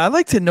 Definitely done. I'd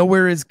like to know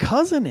where his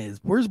cousin is.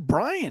 Where's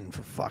Brian,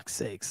 for fuck's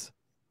sakes?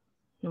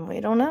 We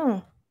don't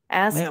know.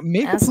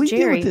 Make a plea deal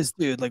Jerry. with this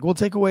dude. Like, we'll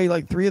take away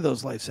like 3 of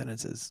those life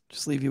sentences.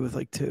 Just leave you with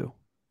like 2.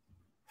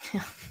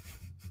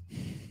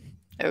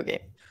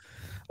 Okay.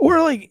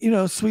 Or like, you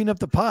know, sweeten up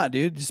the pot,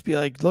 dude. Just be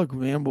like, look,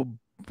 man,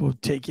 we'll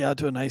take you out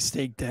to a nice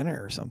steak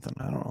dinner or something.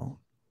 I don't know.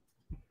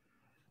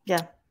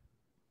 Yeah.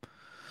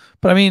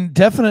 But I mean,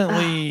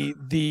 definitely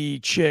the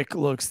chick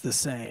looks the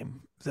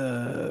same.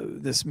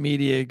 This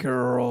media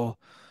girl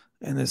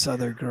and this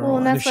other girl. Well,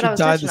 and and that's if what I she was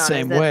died touching the on,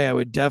 same is that- way, I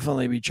would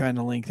definitely be trying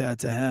to link that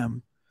to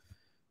him.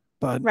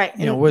 But Right.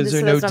 you know, and was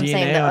there no that's what I'm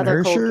saying, DNA the on other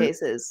her cold shirt?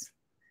 cases.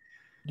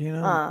 You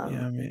know,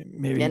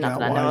 maybe Yeah, you not got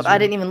that I know of. wiser. I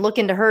didn't even look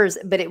into hers,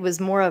 but it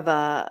was more of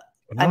a,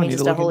 No, I mean, need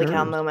just to a look holy into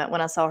cow hers. moment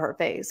when I saw her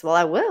face. Well,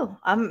 I will.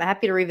 I'm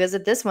happy to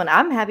revisit this one.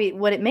 I'm happy.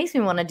 What it makes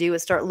me want to do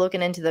is start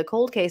looking into the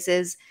cold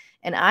cases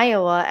in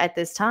Iowa at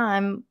this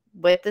time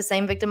with the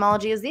same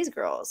victimology as these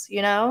girls,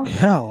 you know?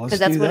 Yeah, let's Because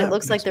that's do what it that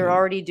looks like next they're week.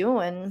 already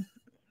doing.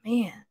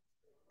 Man.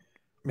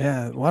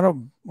 Yeah,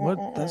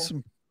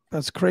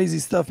 that's crazy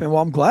stuff, man.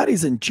 Well, I'm glad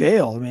he's in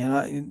jail,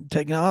 man.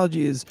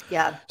 Technology is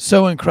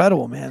so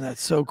incredible, man.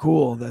 That's so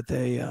cool that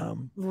they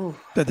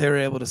were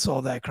able to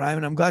solve that crime,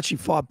 and I'm glad she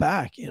fought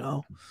back. You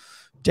know,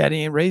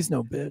 Daddy ain't raised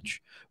no bitch.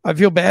 I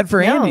feel bad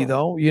for Andy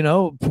though. You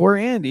know, poor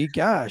Andy.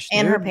 Gosh,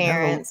 And dude, her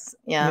parents.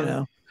 Yeah. You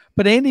know,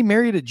 but Andy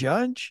married a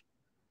judge.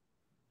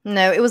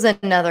 No, it was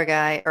another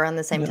guy around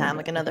the same time,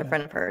 like another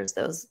friend of hers.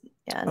 That was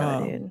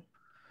another dude.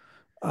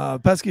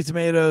 Pesky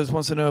Tomatoes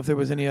wants to know if there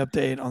was any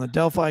update on the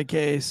Delphi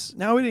case.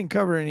 No, we didn't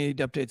cover any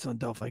updates on the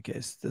Delphi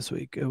case this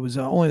week. It was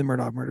only the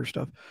Murdoch murder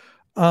stuff.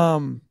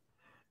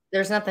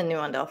 There's nothing new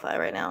on Delphi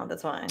right now.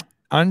 That's why.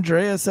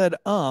 Andrea said,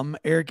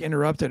 Eric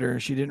interrupted her.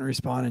 She didn't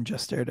respond and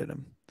just stared at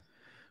him.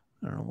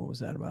 I don't know what was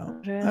that about.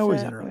 Andrea I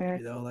always said interrupt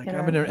Eric you though. Like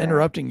I've been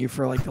interrupting you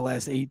for like the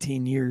last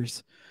 18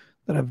 years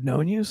that I've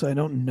known you, so I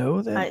don't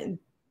know that. I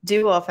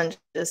do often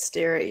just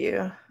stare at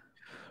you.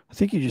 I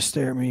think you just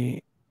stare at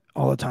me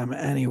all the time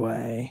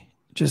anyway,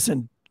 just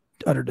in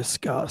utter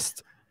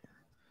disgust.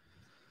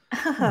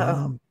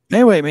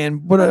 Anyway,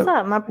 man, what's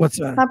up? What's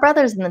that? My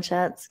brother's in the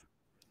chats.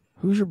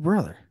 Who's your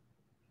brother?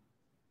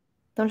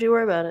 Don't you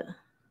worry about it.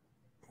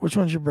 Which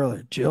one's your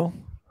brother? Jill?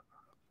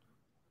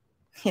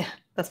 Yeah,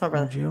 that's my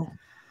brother. Jill.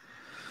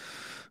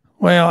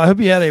 Well, I hope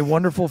you had a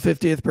wonderful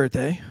 50th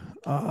birthday.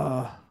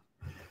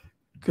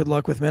 Good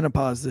luck with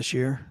menopause this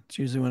year. It's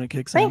usually when it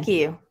kicks in. Thank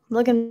you.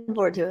 Looking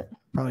forward to it.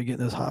 Probably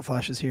getting those hot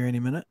flashes here any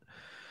minute.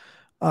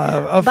 By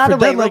the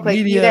way, real quick,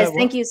 you guys,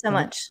 thank you so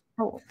much.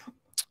 Oh,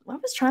 I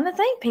was trying to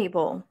thank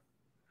people.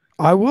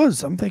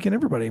 I'm thanking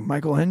everybody.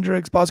 Michael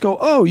Hendricks, Bosco.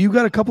 Oh, you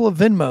got a couple of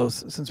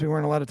Venmos since we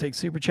weren't allowed to take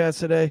super chats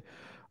today.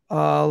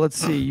 Let's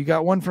see. You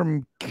got one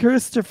from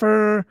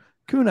Christopher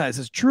Kuna. It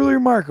says, truly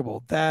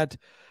remarkable that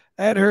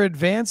at her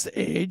advanced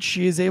age,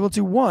 she is able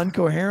to, 1,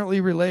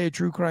 coherently relay a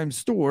true crime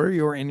story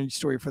or any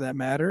story for that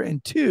matter,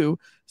 and 2,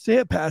 stay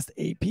at past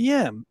 8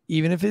 p.m.,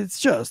 even if it's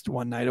just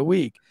one night a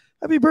week.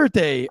 Happy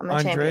birthday,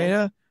 Andrea.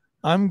 Champion.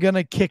 I'm going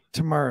to kick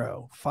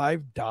tomorrow.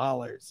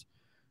 $5.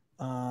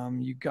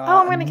 You got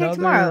I'm going to kick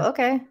tomorrow.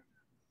 Okay.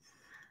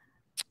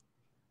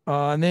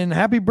 And then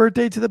happy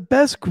birthday to the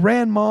best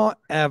grandma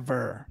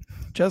ever.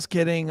 Just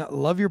kidding.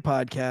 Love your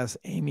podcast,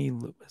 Amy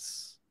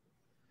Lewis.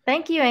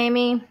 Thank you,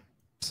 Amy.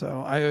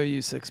 So I owe you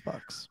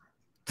 $6.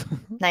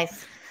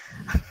 Nice.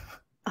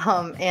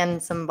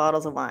 And some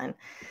bottles of wine.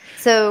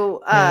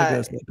 So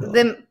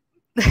the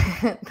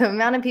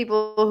amount of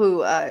people who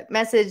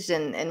messaged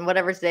and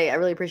whatever today, I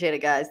really appreciate it,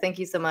 guys. Thank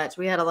you so much.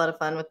 We had a lot of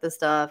fun with the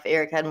stuff.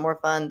 Eric had more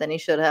fun than he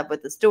should have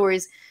with the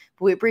stories,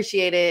 but we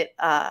appreciate it.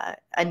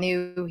 I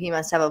knew he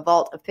must have a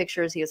vault of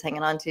pictures he was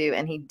hanging on to,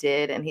 and he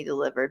did, and he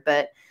delivered.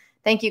 But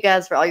thank you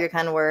guys for all your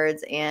kind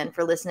words and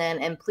for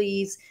listening. And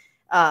please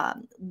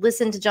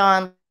listen to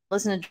John,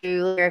 listen to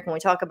Drew, Eric when we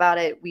talk about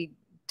it. We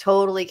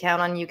totally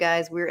count on you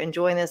guys. We're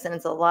enjoying this, and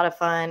it's a lot of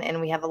fun, and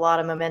we have a lot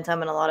of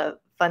momentum and a lot of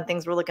fun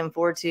things we're looking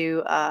forward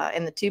to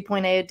in the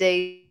 2.0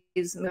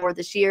 days more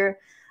this year.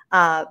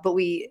 But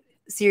we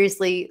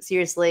seriously,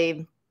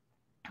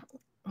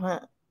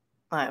 well,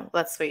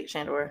 that's sweet,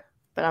 Shandor,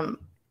 but I'm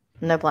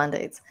no blind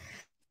dates.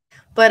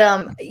 But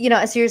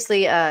I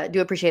seriously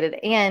do appreciate it,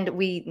 and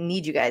we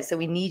need you guys. So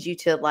we need you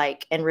to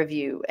like and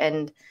review,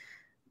 and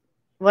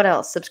what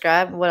else?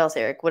 Subscribe. What else,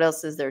 Eric? What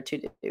else is there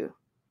to do?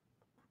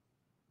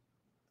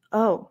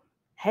 Oh,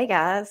 hey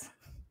guys.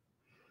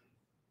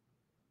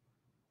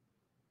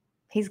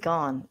 He's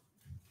gone.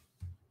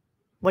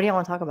 What do y'all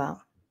want to talk about?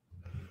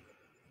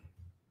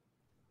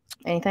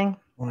 Anything?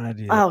 One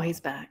idea. Oh, he's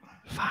back.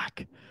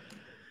 Fuck.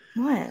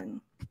 What?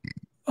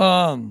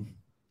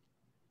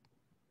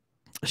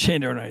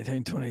 Shandor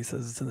 1920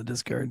 says it's in the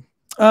Discord.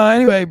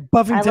 Anyway,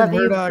 Buffington I love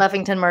Murdoch. you,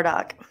 Buffington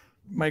Murdoch.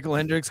 Michael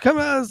Hendricks, come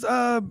as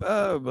blah,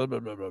 blah, blah,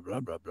 blah,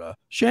 blah, blah.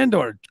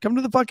 Shandor, come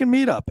to the fucking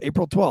meetup,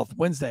 April 12th,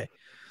 Wednesday.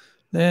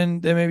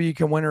 Then maybe you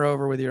can win her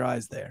over with your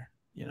eyes there.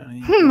 You know,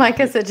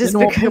 Micah said just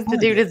Didn't want because me the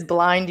to dude mind is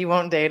blind, you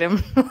won't date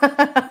him.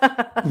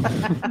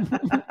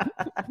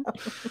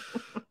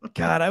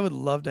 God, I would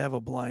love to have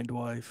a blind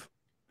wife.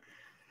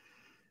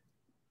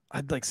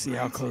 I'd like see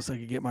how close I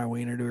could get my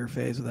wiener to her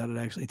face without it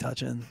actually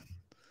touching.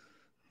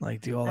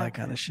 Like do all that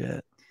kind of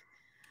shit.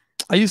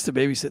 I used to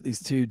babysit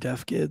these 2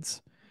 deaf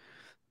kids,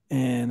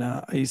 and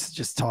I used to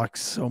just talk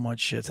so much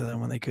shit to them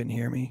when they couldn't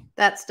hear me.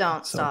 That's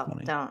don't So stop.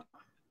 funny. Don't.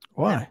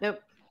 Why? No, nope.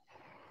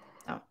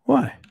 No.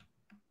 Why?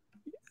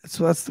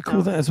 So that's the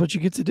cool thing. That's what you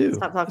get to do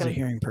Stop as talking. a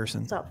hearing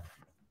person. Stop.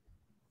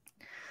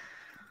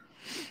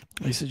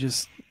 I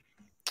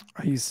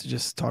used to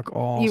just talk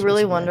all. You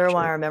really sorts of wonder bad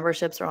why shit. our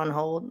memberships are on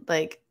hold?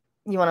 Like,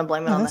 you want to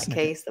blame it No, on that's that not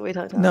case that we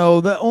talked about?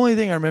 No, the only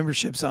thing our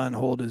membership's on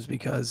hold is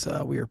because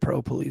we are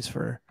pro police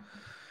for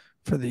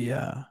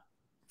the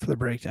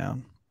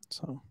breakdown.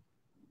 So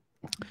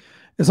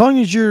as long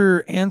as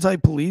you're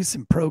anti-police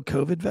and pro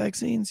COVID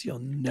vaccines, you'll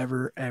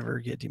never ever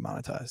get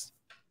demonetized.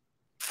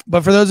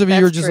 But for those of you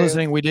who are just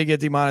listening, we did get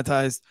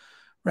demonetized.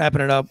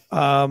 Wrapping it up.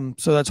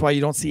 So that's why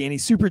you don't see any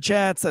super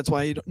chats. That's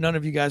why none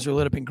of you guys are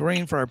lit up in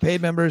green for our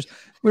paid members.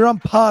 We're on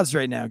pause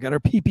right now. Got our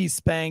PP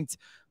spanked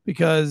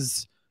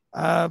because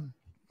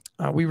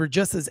we were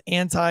just as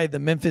anti the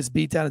Memphis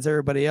beatdown as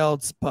everybody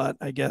else. But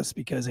I guess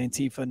because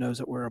Antifa knows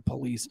that we're a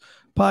police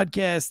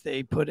podcast,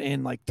 they put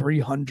in like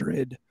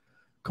 300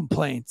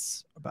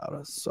 complaints about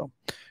us. So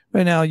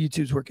right now,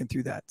 YouTube's working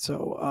through that.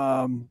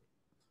 So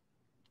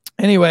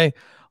anyway,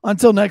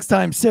 until next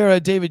time, Sarah,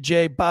 David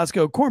J,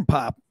 Bosco, Corn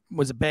Pop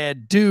was a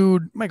bad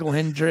dude, Michael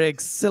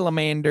Hendricks,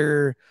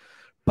 Silamander,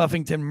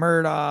 Buffington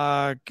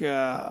Murdoch,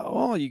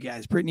 all you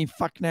guys, Brittany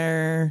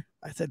Fuckner.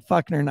 I said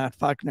Fuckner, not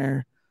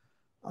Fuckner.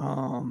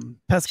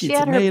 Pesky She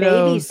had Tomatoes.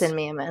 her baby send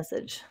me a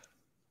message.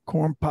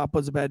 Corn Pop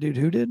was a bad dude.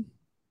 Who did?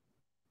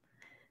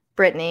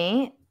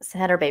 Brittany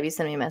had her baby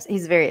send me a message.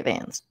 He's very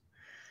advanced.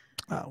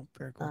 Oh,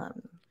 very cool.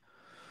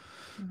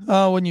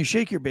 When you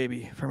shake your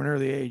baby from an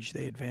early age,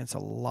 they advance a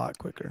lot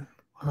quicker.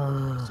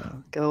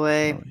 So, go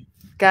away.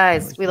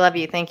 Guys, we love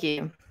you. Thank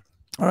you.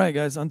 All right,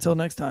 guys. Until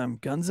next time,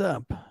 guns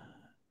up.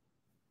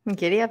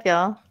 Giddy up,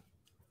 y'all.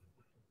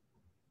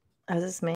 Oh, is this me?